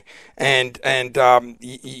 Okay. And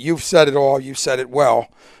you've said it all. You've said it well.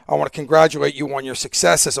 I want to congratulate you on your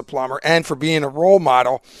success as a plumber and for being a role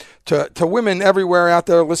model to women everywhere out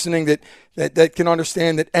there listening that can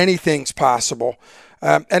understand that anything's possible.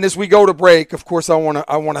 And as we go to break, of course, I want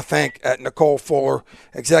to thank Nicole Fuller,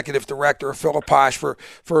 Executive Director of Philipposh,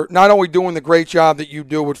 for not only doing the great job that you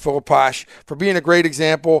do with Philipposh, for being a great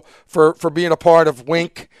example, for being a part of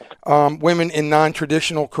WINC, Women in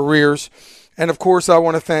Non-Traditional Careers. And, of course, I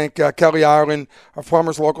want to thank Kelly Ireland of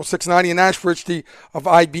Plumbers Local 690 and Ash Fritchie of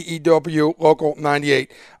IBEW Local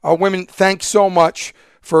 98. Women, thanks so much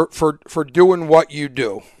for doing what you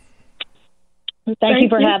do. Thank you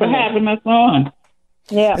for having us on.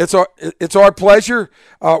 Yeah, it's our pleasure.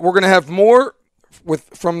 We're going to have more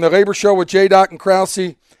from the Labor Show with J. Doc and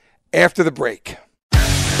Krause after the break.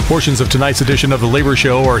 Portions of tonight's edition of the Labor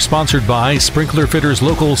Show are sponsored by Sprinkler Fitters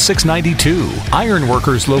Local 692, Iron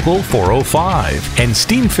Workers Local 405, and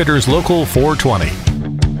Steam Fitters Local 420.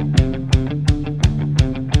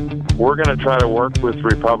 We're going to try to work with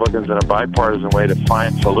Republicans in a bipartisan way to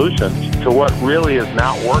find solutions to what really is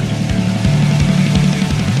not working.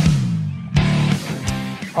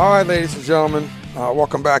 All right, ladies and gentlemen,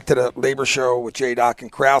 welcome back to the Labor Show with J. Doc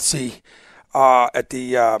and Krause. At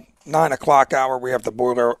the 9 o'clock hour, we have the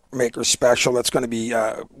Boilermakers special. That's going to be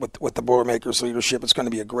with the Boilermakers leadership. It's going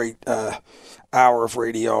to be a great hour of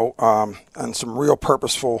radio and some real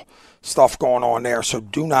purposeful stuff going on there. So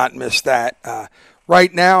do not miss that.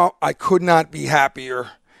 Right now, I could not be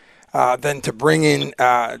happier than to bring in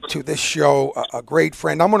to this show a great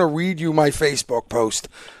friend. I'm going to read you my Facebook post.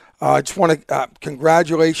 I just want to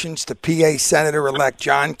congratulations to PA Senator-elect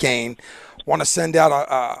John Kane. Want to send out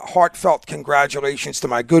a heartfelt congratulations to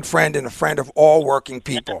my good friend and a friend of all working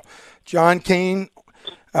people, John Kane,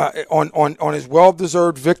 on his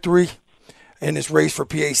well-deserved victory in his race for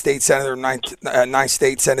PA State Senator, 9th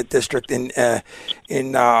State Senate District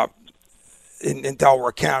in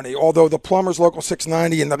Delaware County. Although the Plumbers Local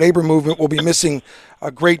 690 and the labor movement will be missing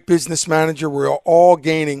a great business manager, we're all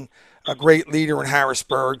gaining a great leader in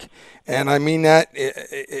Harrisburg, and I mean that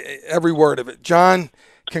every word of it. John,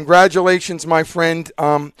 congratulations, my friend.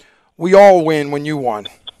 We all win when you won.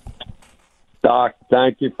 Doc,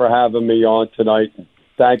 thank you for having me on tonight.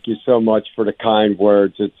 Thank you so much for the kind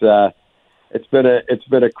words. It's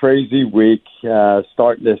been a crazy week,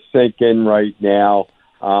 starting to sink in right now.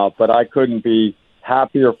 But I couldn't be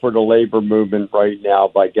happier for the labor movement right now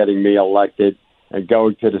by getting me elected and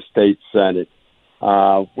going to the state Senate.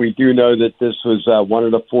 We do know that this was one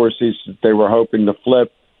of the 4 seats that they were hoping to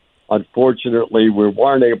flip. Unfortunately, we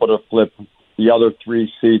weren't able to flip the other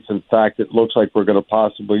 3 seats. In fact, it looks like we're going to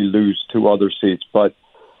possibly lose 2 other seats. But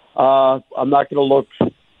I'm not going to look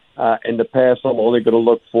in the past. I'm only going to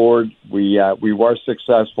look forward. We were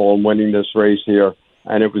successful in winning this race here,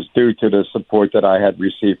 and it was due to the support that I had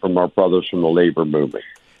received from our brothers from the labor movement.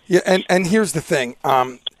 Yeah, and here's the thing.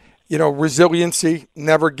 Resiliency,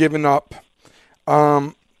 never giving up.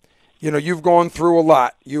 You've gone through a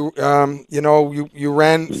lot. You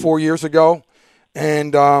ran 4 years ago,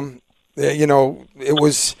 and it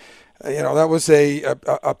was, that was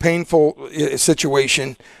a painful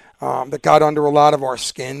situation that got under a lot of our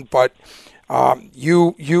skin. But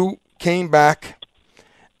you came back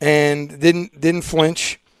and didn't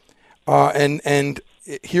flinch, and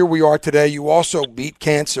here we are today. You also beat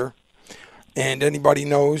cancer, and anybody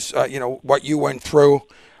knows what you went through.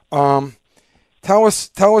 Tell us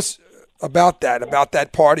about that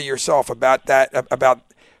part of yourself, about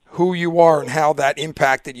who you are and how that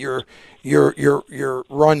impacted your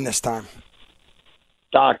run this time.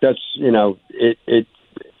 Doc, that's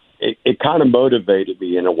it kind of motivated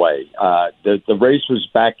me in a way. The race was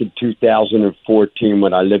back in 2014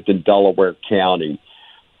 when I lived in Delaware County.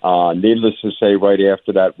 Needless to say, right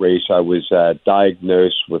after that race, I was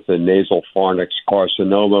diagnosed with a nasal pharynx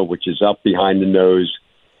carcinoma, which is up behind the nose,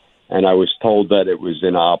 and I was told that it was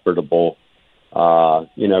inoperable.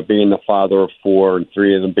 Being the father of 4 and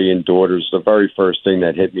 3 of them being daughters, the very first thing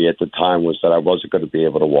that hit me at the time was that I wasn't going to be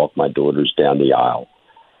able to walk my daughters down the aisle.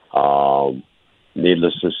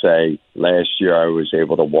 Needless to say, last year I was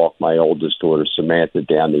able to walk my oldest daughter, Samantha,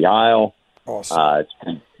 down the aisle. Awesome.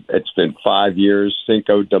 It's been 5 years.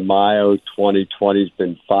 Cinco de Mayo 2020 has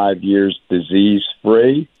been 5 years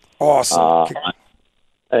disease-free. Awesome.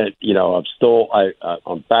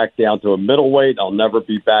 I'm back down to a middleweight. I'll never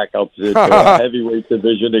be back up to a heavyweight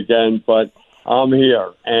division again, but I'm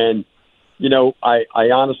here. And, I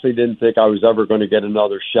honestly didn't think I was ever going to get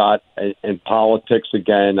another shot in politics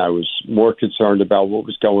again. I was more concerned about what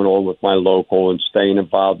was going on with my local and staying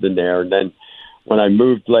involved in there. And then when I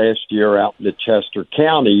moved last year out into Chester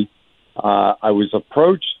County, I was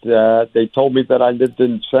approached. They told me that I lived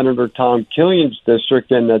in Senator Tom Killian's district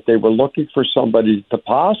and that they were looking for somebody to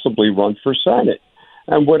possibly run for Senate.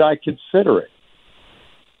 And would I consider it?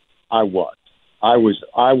 I was. I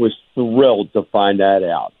was thrilled to find that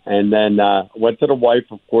out. And then went to the wife.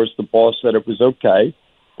 Of course, the boss said it was okay.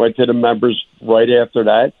 Went to the members right after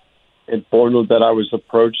that, informed them that I was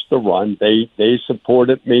approached to run. They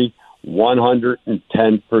supported me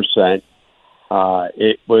 110%.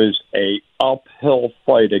 It was a uphill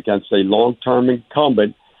fight against a long-term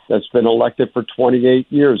incumbent that's been elected for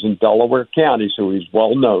 28 years in Delaware County, so he's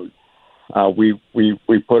well known. We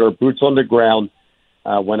put our boots on the ground.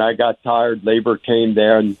 When I got tired, Labor came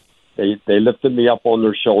there and they lifted me up on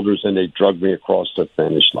their shoulders and they dragged me across the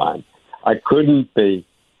finish line. I couldn't be,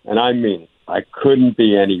 and I mean it, I couldn't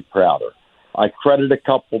be any prouder. I credit a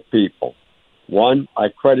couple people. One, I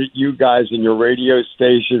credit you guys in your radio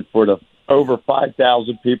station for the over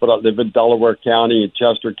 5,000 people that live in Delaware County and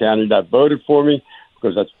Chester County that voted for me,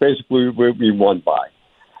 because that's basically what we won by.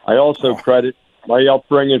 I also credit my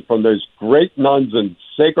upbringing from those great nuns in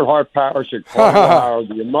Sacred Heart Parish at Colorado,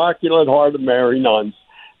 the Immaculate Heart of Mary nuns.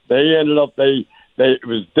 They ended up, it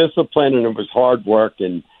was discipline and it was hard work,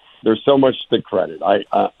 and there's so much to credit.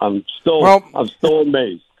 I'm still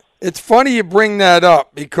amazed. It's funny you bring that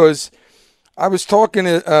up, because I was talking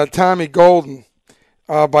to Tommy Golden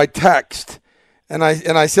by text, and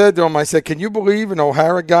I said to him, I said, can you believe an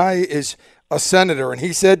O'Hara guy is a senator? And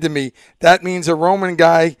he said to me, that means a Roman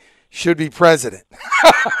guy should be president.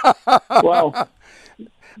 Well,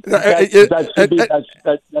 that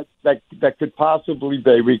could possibly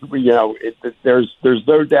be. There's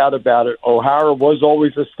no doubt about it. O'Hara was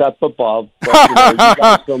always a step above, but you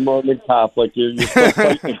guys are Roman Catholic. You're still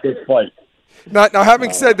fighting a good fight. Now,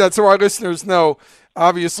 having said that, so our listeners know,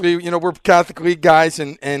 obviously, we're Catholic League guys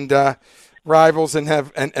and rivals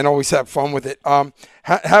and always have fun with it.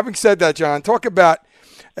 Having said that, John, talk about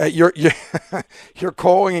your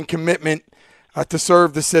calling and commitment to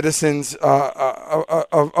serve the citizens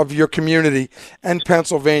of your community and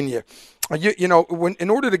Pennsylvania. In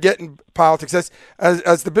order to get in politics,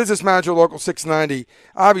 as the business manager of Local 690,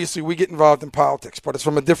 obviously we get involved in politics, but it's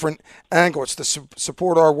from a different angle. It's to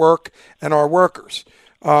support our work and our workers.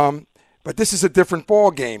 But this is a different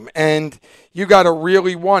ball game, and you got to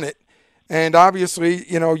really want it. And obviously,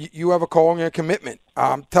 you have a calling and a commitment.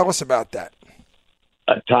 Tell us about that.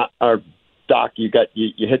 Doc, you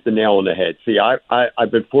hit the nail on the head. See,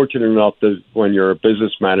 I've been fortunate enough that when you're a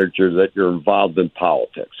business manager that you're involved in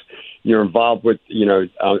politics. You're involved with,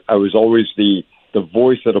 I was always the the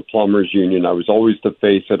voice of the plumbers union. I was always the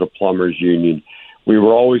face of the plumbers union. We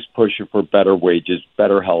were always pushing for better wages,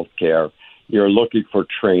 better health care. You're looking for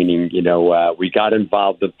training. We got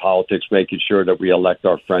involved in politics, making sure that we elect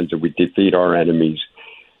our friends and we defeat our enemies.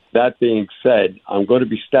 That being said, I'm going to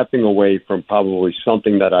be stepping away from probably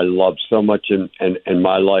something that I love so much in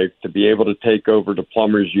my life, to be able to take over the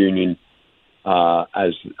plumbers union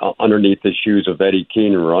as underneath the shoes of Eddie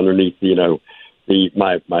Keenan, or underneath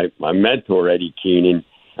my mentor Eddie Keenan,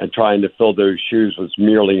 and trying to fill those shoes was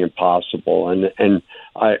merely impossible. And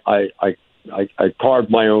I carved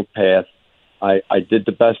my own path. I did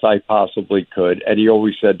the best I possibly could. Eddie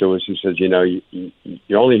always said to us, he says,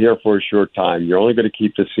 you're only here for a short time. You're only going to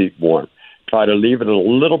keep the seat warm. Try to leave it a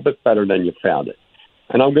little bit better than you found it.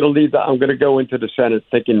 And I'm going to go into the Senate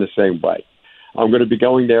thinking the same way. I'm going to be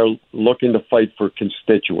going there looking to fight for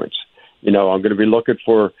constituents. I'm going to be looking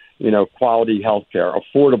for, quality health care,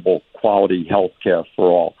 affordable quality health care for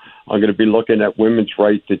all. I'm going to be looking at women's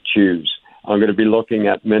right to choose. I'm going to be looking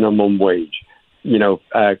at minimum wage,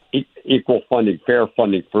 equal funding, fair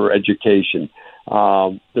funding for education.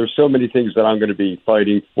 There's so many things that I'm going to be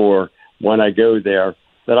fighting for when I go there,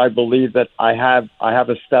 that I believe that I have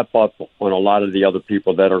a step up on a lot of the other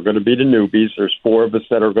people that are going to be the newbies. There's 4 of us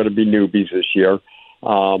that are going to be newbies this year.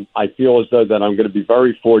 I feel as though that I'm going to be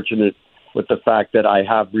very fortunate with the fact that I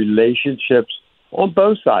have relationships on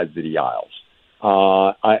both sides of the aisles.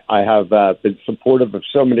 I have been supportive of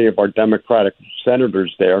so many of our Democratic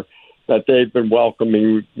senators there, that they've been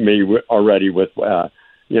welcoming me already with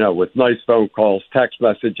nice phone calls, text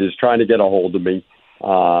messages, trying to get a hold of me.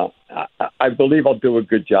 I believe I'll do a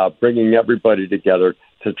good job bringing everybody together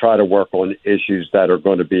to try to work on issues that are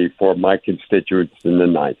going to be for my constituents in the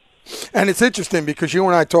 9th. And it's interesting because you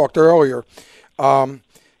and I talked earlier.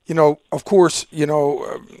 Of course,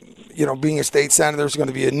 being a state senator, there's going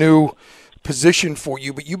to be a new position for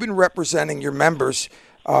you, but you've been representing your members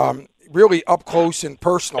really up close and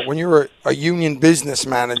personal. When you're a union business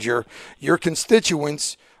manager, your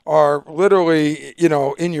constituents are literally,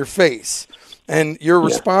 in your face. And you're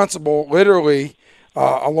responsible, literally,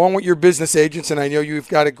 along with your business agents. And I know you've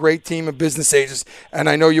got a great team of business agents. And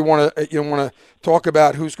I know you want to talk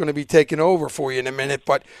about who's going to be taking over for you in a minute.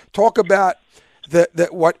 But talk about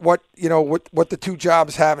what the two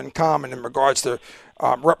jobs have in common in regards to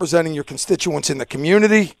representing your constituents in the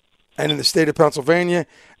community and in the state of Pennsylvania,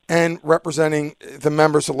 and representing the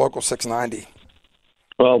members of Local 690.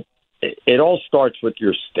 Well, it all starts with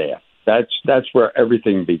your staff. That's where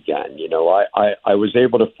everything began. I was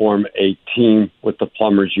able to form a team with the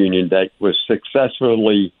Plumbers Union that was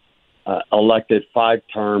successfully elected 5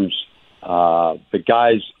 terms. The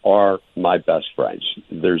guys are my best friends.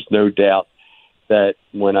 There's no doubt that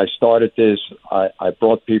when I started this, I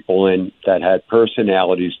brought people in that had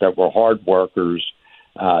personalities, that were hard workers,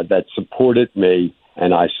 that supported me,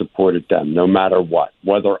 and I supported them no matter what.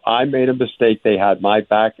 Whether I made a mistake, they had my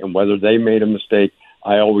back, and whether they made a mistake,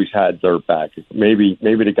 I always had their back. Maybe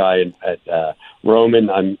the guy at Roman,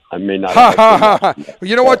 I may not.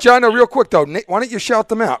 You know what, John? No, real quick though, Nate, why don't you shout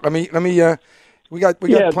them out? Let me. We got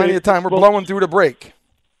plenty of time. We're blowing through the break.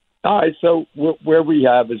 All right. So where we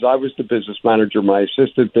have is, I was the business manager. My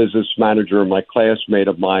assistant business manager, my classmate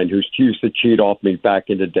of mine, who used to cheat off me back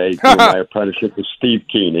in the day doing my apprenticeship, was Steve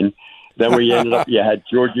Keenan. Then we ended up. You had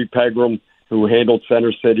Georgie Pegram, who handled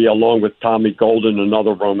Center City, along with Tommy Golden,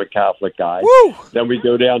 another Roman Catholic guy. Woo! Then we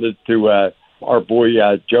go down to our boy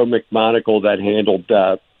Joe McMonagle, that handled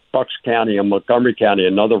Bucks County and Montgomery County,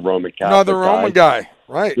 another Roman Catholic Another Roman guy,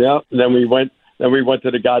 right. Yeah. Then we went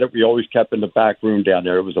to the guy that we always kept in the back room down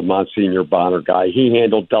there. It was a Monsignor Bonner guy. He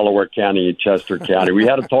handled Delaware County and Chester County. We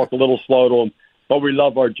had to talk a little slow to him, but we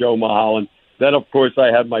love our Joe Mulholland. Then, of course, I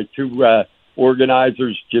had my 2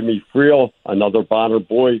 organizers, Jimmy Friel, another Bonner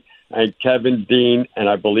boy, and Kevin Dean, and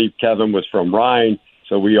I believe Kevin was from Ryan,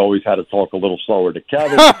 so we always had to talk a little slower to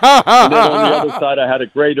Kevin. And then on the other side, I had a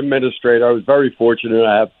great administrator. I was very fortunate.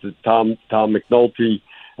 I have Tom McNulty.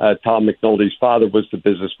 Tom McNulty's father was the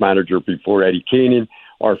business manager before Eddie Keenan.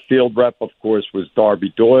 Our field rep, of course, was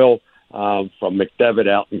Darby Doyle from McDevitt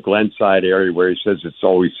out in Glenside area, where he says it's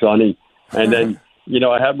always sunny. And then,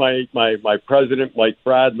 I had my president, Mike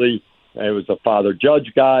Bradley. It was a father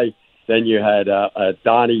judge guy. Then you had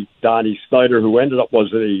Donnie Snyder, who ended up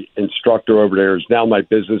was the instructor over there, is now my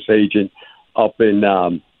business agent up in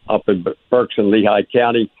Berks and Lehigh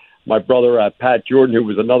County. My brother Pat Jordan, who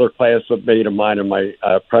was another classmate of mine in my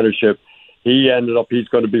apprenticeship, he's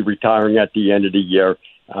going to be retiring at the end of the year.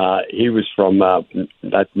 He was from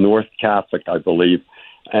that North Catholic, I believe,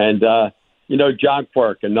 and John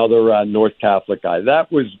Quirk, another North Catholic guy.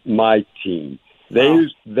 That was my team.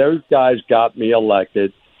 Those guys got me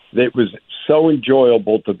elected. It was so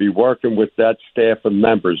enjoyable to be working with that staff of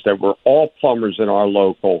members that were all plumbers in our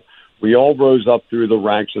local. We all rose up through the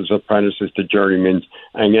ranks as apprentices to journeymen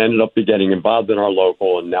and ended up getting involved in our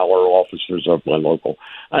local, and now we're officers of my local.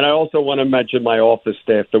 And I also want to mention my office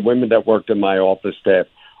staff. The women that worked in my office staff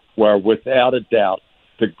were, without a doubt,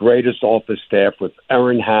 the greatest office staff with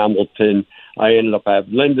Erin Hamilton. I ended up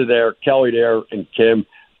having Linda there, Kelly there, and Kim.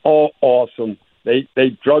 All awesome. They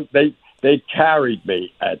carried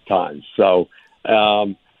me at times. So,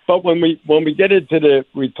 but when we get into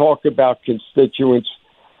we talk about constituent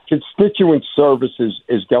services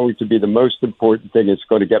is going to be the most important thing. It's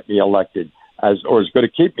going to get me elected is going to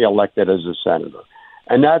keep me elected as a senator.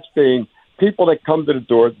 And that's being people that come to the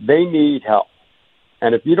door, they need help.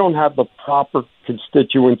 And if you don't have the proper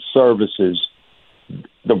constituent services,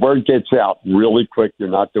 the word gets out really quick. You're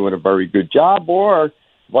not doing a very good job, or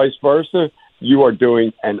vice versa. You are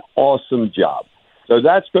doing an awesome job. So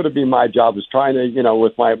that's going to be my job, is trying to,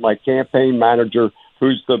 with my campaign manager,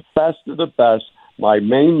 who's the best of the best, my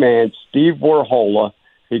main man, Steve Warhola.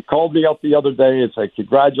 He called me up the other day and said,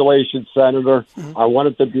 "Congratulations, Senator. I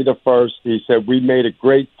wanted to be the first." He said, "We made a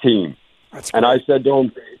great team." And I said to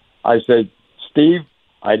him, "Steve,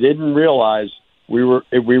 I didn't realize we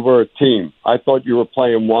were a team. I thought you were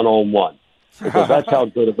playing one-on-one." Because that's how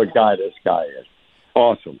good of a guy this guy is.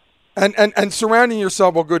 Awesome. And surrounding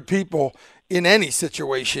yourself with good people in any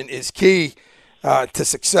situation is key to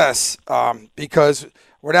success, because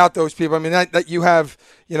without those people, I mean, that you have,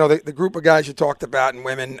 the group of guys you talked about and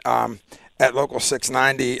women at Local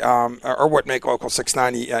 690, or what make Local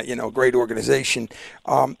 690, a great organization.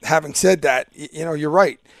 Having said that, you're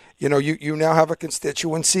right. You now have a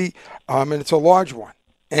constituency, and it's a large one.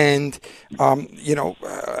 And,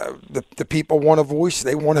 the people want a voice.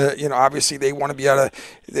 They want to, obviously they want to be able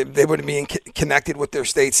to, they want to be connected with their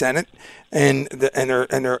state Senate and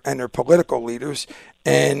their political leaders.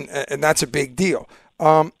 And that's a big deal.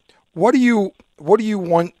 What do you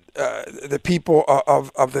want the people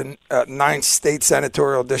of the 9th state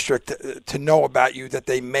senatorial district to know about you that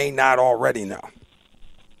they may not already know?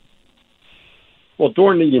 Well,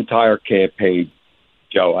 during the entire campaign,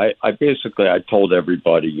 Joe, I basically told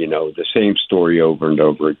everybody, the same story over and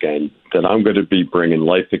over again, that I'm going to be bringing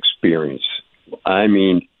life experience. I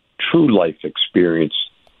mean, true life experience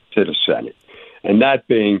to the Senate. And that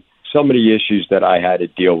being so many issues that I had to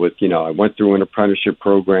deal with. I went through an apprenticeship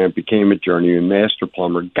program, became a journeyman master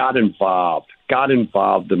plumber, got involved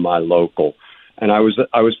in my local. And I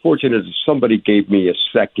was fortunate that somebody gave me a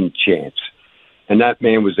second chance. And that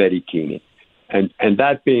man was Eddie Keenan. And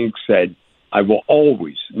that being said, I will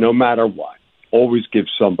always, no matter what, always give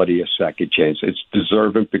somebody a second chance. It's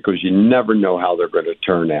deserving, because you never know how they're going to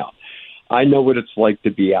turn out. I know what it's like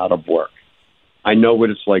to be out of work. I know what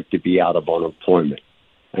it's like to be out of unemployment.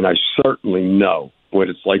 And I certainly know what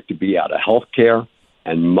it's like to be out of health care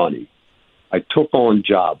and money. I took on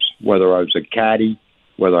jobs, whether I was a caddy,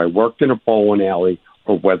 whether I worked in a bowling alley,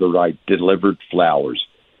 or whether I delivered flowers.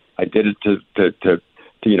 I did it to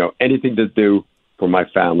anything to do for my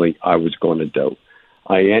family, I was going to do.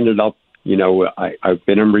 I ended up, I've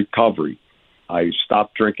been in recovery. I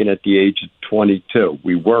stopped drinking at the age of 22.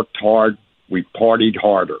 We worked hard. We partied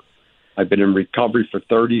harder. I've been in recovery for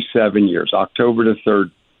 37 years. October the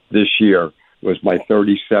 3rd this year was my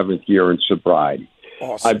 37th year in sobriety.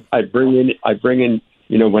 Awesome. I bring in,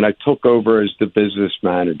 when I took over as the business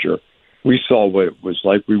manager, we saw what it was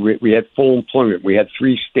like. We had full employment. We had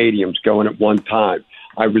 3 stadiums going at one time.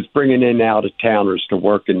 I was bringing in out-of-towners to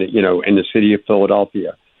work in the city of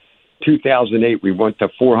Philadelphia. 2008, we went to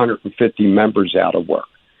 450 members out of work.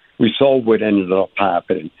 We saw what ended up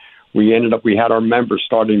happening. We had our members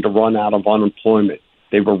starting to run out of unemployment.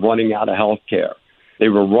 They were running out of health care. They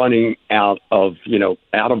were running out of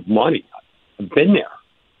money. I've been there.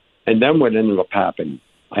 And then what ended up happening,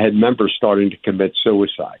 I had members starting to commit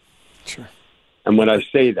suicide. Sure. And when I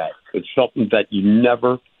say that, it's something that you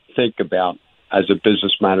never think about as a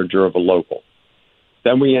business manager of a local.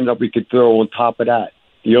 Then we could throw on top of that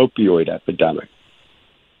the opioid epidemic.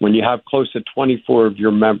 When you have close to 24 of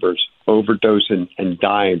your members overdosing and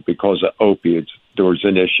dying because of opiates, there was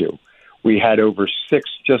an issue. We had over 6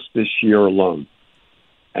 just this year alone.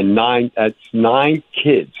 And 9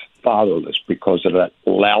 kids fatherless because of that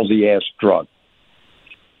lousy ass drug.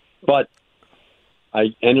 But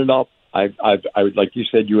I ended up, I like you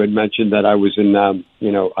said, you had mentioned that I was in,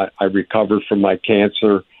 I recovered from my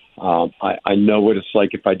cancer. I know what it's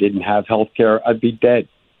like. If I didn't have health care, I'd be dead.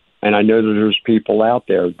 And I know that there's people out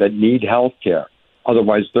there that need health care.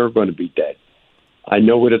 Otherwise, they're going to be dead. I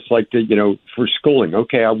know what it's like to, for schooling.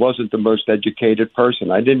 Okay, I wasn't the most educated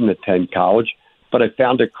person. I didn't attend college, but I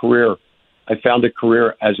found a career. I found a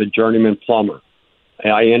career as a journeyman plumber.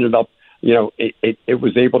 And I ended up, it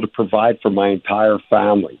was able to provide for my entire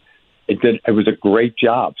family. It was a great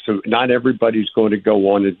job. So not everybody's going to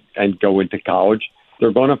go on and go into college.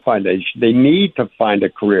 They're going to they need to find a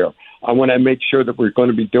career. I want to make sure that we're going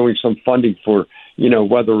to be doing some funding for,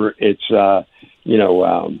 whether it's, I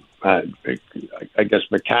guess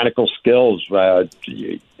mechanical skills,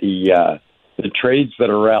 the trades that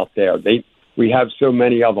are out there. We have so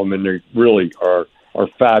many of them, and they really are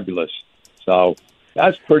fabulous. So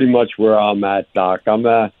that's pretty much where I'm at, Doc.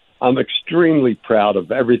 I'm extremely proud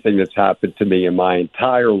of everything that's happened to me in my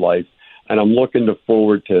entire life, and I'm looking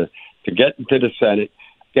forward to getting to the Senate,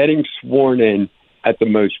 getting sworn in at the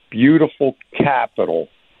most beautiful capital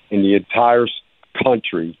in the entire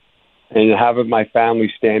country, and having my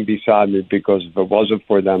family stand beside me, because if it wasn't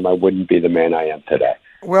for them, I wouldn't be the man I am today.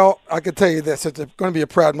 Well, I can tell you this. It's going to be a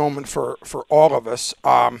proud moment for all of us.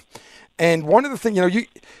 And one of the things,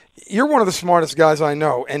 you're one of the smartest guys I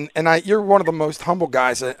know, and you're one of the most humble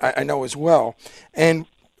guys I know as well. And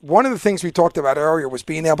one of the things we talked about earlier was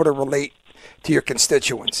being able to relate to your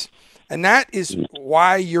constituents. And that is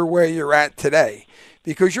why you're where you're at today,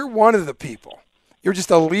 because you're one of the people. You're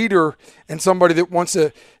just a leader and somebody that wants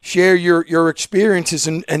to share your experiences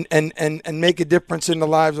and make a difference in the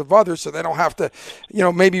lives of others, so they don't have to,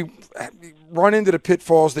 maybe run into the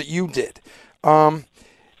pitfalls that you did.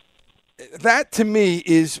 That to me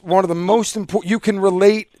is one of the most important. You can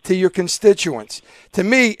relate to your constituents. To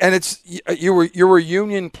me, and it's you were a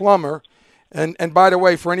union plumber, and by the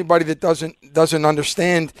way, for anybody that doesn't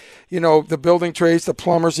understand, the building trades, the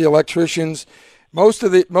plumbers, the electricians, most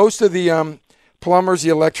of the plumbers, the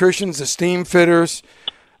electricians, the steam fitters,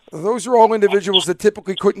 those are all individuals that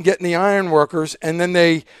typically couldn't get in the iron workers, and then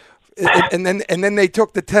they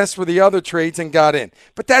took the test for the other trades and got in.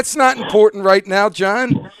 But that's not important right now,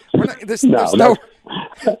 John. We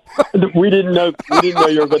didn't know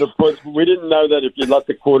you were going to put. We didn't know that if you left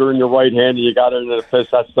the quarter in your right hand and you got it in the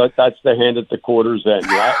fist, that's the hand that the quarter's in.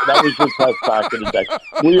 That was your test back in the day.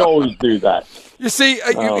 We always do that. You see,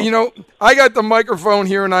 I got the microphone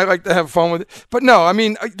here and I like to have fun with it. But no, I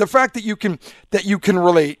mean, the fact that you can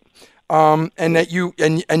relate, and that you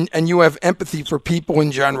have empathy for people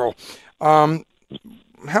in general.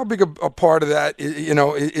 How big a part of that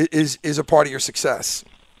is a part of your success?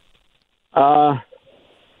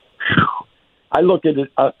 I look at it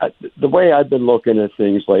the way I've been looking at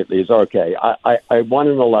things lately is, okay, I won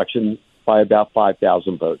an election by about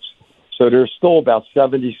 5,000 votes. So there's still about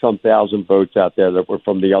 70-some thousand votes out there that were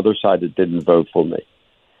from the other side that didn't vote for me.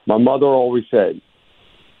 My mother always said,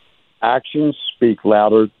 actions speak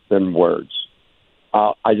louder than words.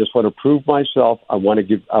 I just want to prove myself. I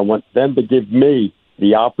want them to give me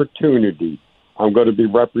the opportunity. I'm going to be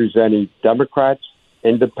representing Democrats,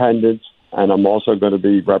 independents, and I'm also going to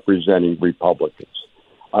be representing Republicans.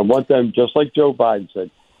 I want them, just like Joe Biden said,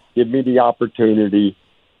 give me the opportunity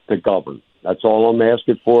to govern. That's all I'm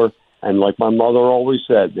asking for. And like my mother always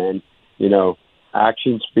said, man,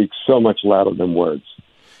 actions speak so much louder than words.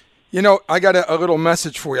 I got a little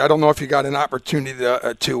message for you. I don't know if you got an opportunity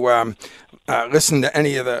to listen to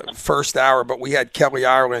any of the first hour, but we had Kelly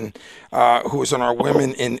Ireland, who was on our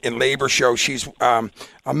Women in Labor show. She's a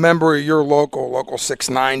member of your local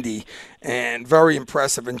 690, and very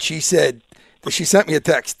impressive. And she sent me a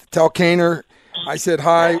text. Tell Kaner, I said,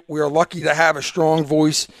 hi, we are lucky to have a strong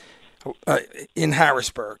voice in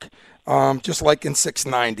Harrisburg. Just like in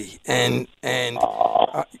 690, and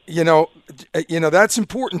that's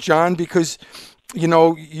important, John, because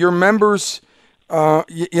your members,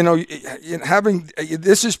 having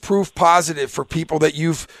this is proof positive for people that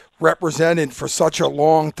you've represented for such a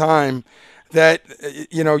long time, that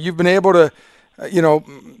you've been able to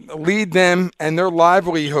lead them and their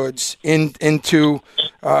livelihoods into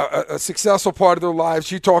a successful part of their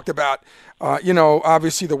lives. You talked about.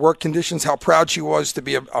 Obviously the work conditions, how proud she was to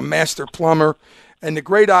be a master plumber, and the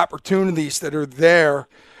great opportunities that are there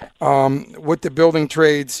with the building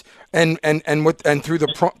trades and through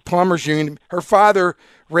the plumbers union. Her father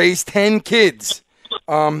raised 10 kids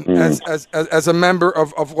as a member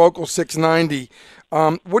of Local 690.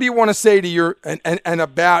 What do you want to say to your and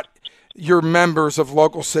about your members of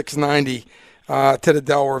Local 690 to the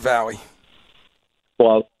Delaware Valley?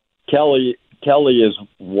 Well, Kelly is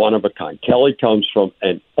one of a kind. Kelly comes from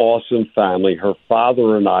an awesome family. Her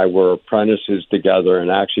father and I were apprentices together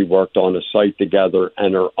and actually worked on a site together.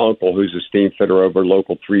 And her uncle, who's a steam fitter over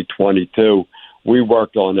Local 322, we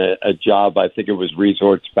worked on a job, I think it was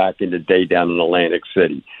resorts back in the day down in Atlantic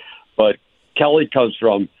City. But Kelly comes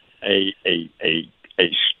from a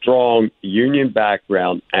strong union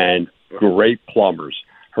background and great plumbers.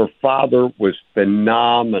 Her father was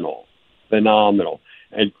phenomenal.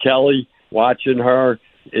 And Kelly, watching her,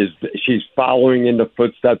 she's following in the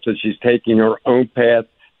footsteps and she's taking her own path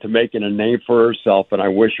to making a name for herself. And I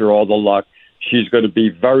wish her all the luck. She's going to be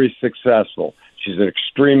very successful. She's an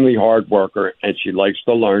extremely hard worker and she likes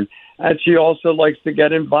to learn. And she also likes to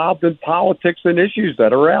get involved in politics and issues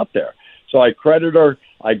that are out there. So I credit her.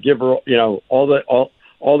 I give her,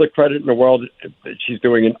 all the credit in the world. She's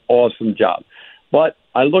doing an awesome job. But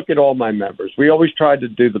I look at all my members. We always try to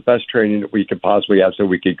do the best training that we could possibly have so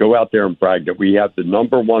we could go out there and brag that we have the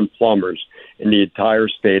number one plumbers in the entire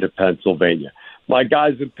state of Pennsylvania. My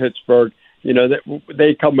guys in Pittsburgh,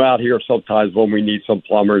 they come out here sometimes when we need some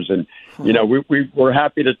plumbers, and, we're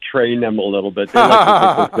happy to train them a little bit. They like to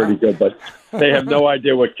think we're pretty good, but they have no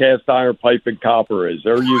idea what cast iron pipe and copper is.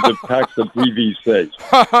 They're using PEX and PVC.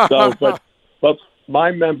 So, but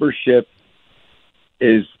my membership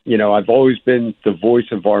is, I've always been the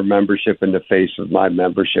voice of our membership and the face of my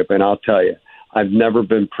membership. And I'll tell you, I've never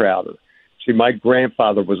been prouder. See, my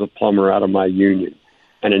grandfather was a plumber out of my union.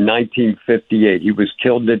 And in 1958, he was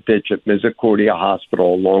killed in a ditch at Misericordia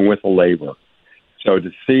Hospital along with a laborer. So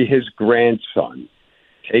to see his grandson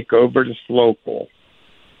take over this local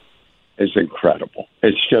is incredible.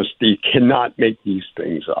 It's just, you cannot make these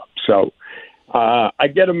things up. So I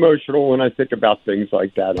get emotional when I think about things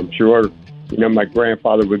like that. I'm sure my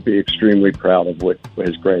grandfather would be extremely proud of what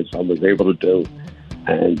his grandson was able to do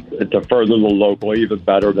and to further the local even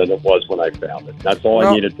better than it was when I found it. That's all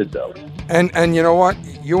I needed to do. And you know what?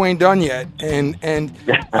 You ain't done yet. And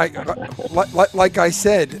I, like I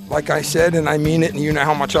said, and I mean it, and you know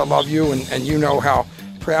how much I love you, and you know how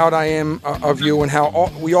proud I am of you and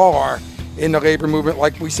how we all are in the labor movement.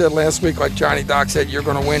 Like we said last week, like Johnny Doc said, you're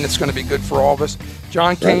going to win. It's going to be good for all of us.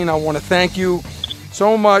 John Kane, I want to thank you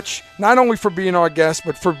so much, not only for being our guest,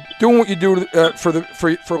 but for doing what you do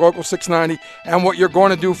for Local 690 and what you're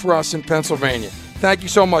going to do for us in Pennsylvania. Thank you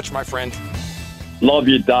so much, my friend. Love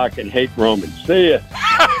you, Doc, and hate Romans. See ya.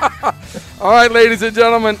 All right, ladies and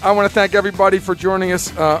gentlemen, I want to thank everybody for joining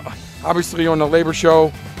us, obviously on the Labor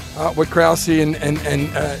Show with Krause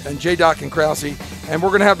and J-Doc and Krause. And we're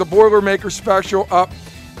going to have the Boilermaker special up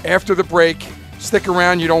after the break. Stick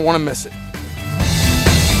around. You don't want to miss it.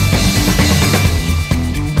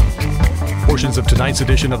 Portions of tonight's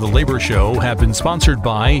edition of the Labor Show have been sponsored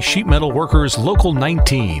by Sheet Metal Workers Local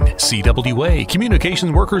 19, CWA,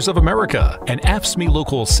 Communications Workers of America, and AFSCME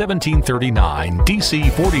Local 1739,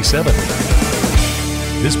 DC 47.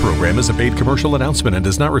 This program is a paid commercial announcement and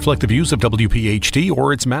does not reflect the views of WPHT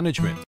or its management.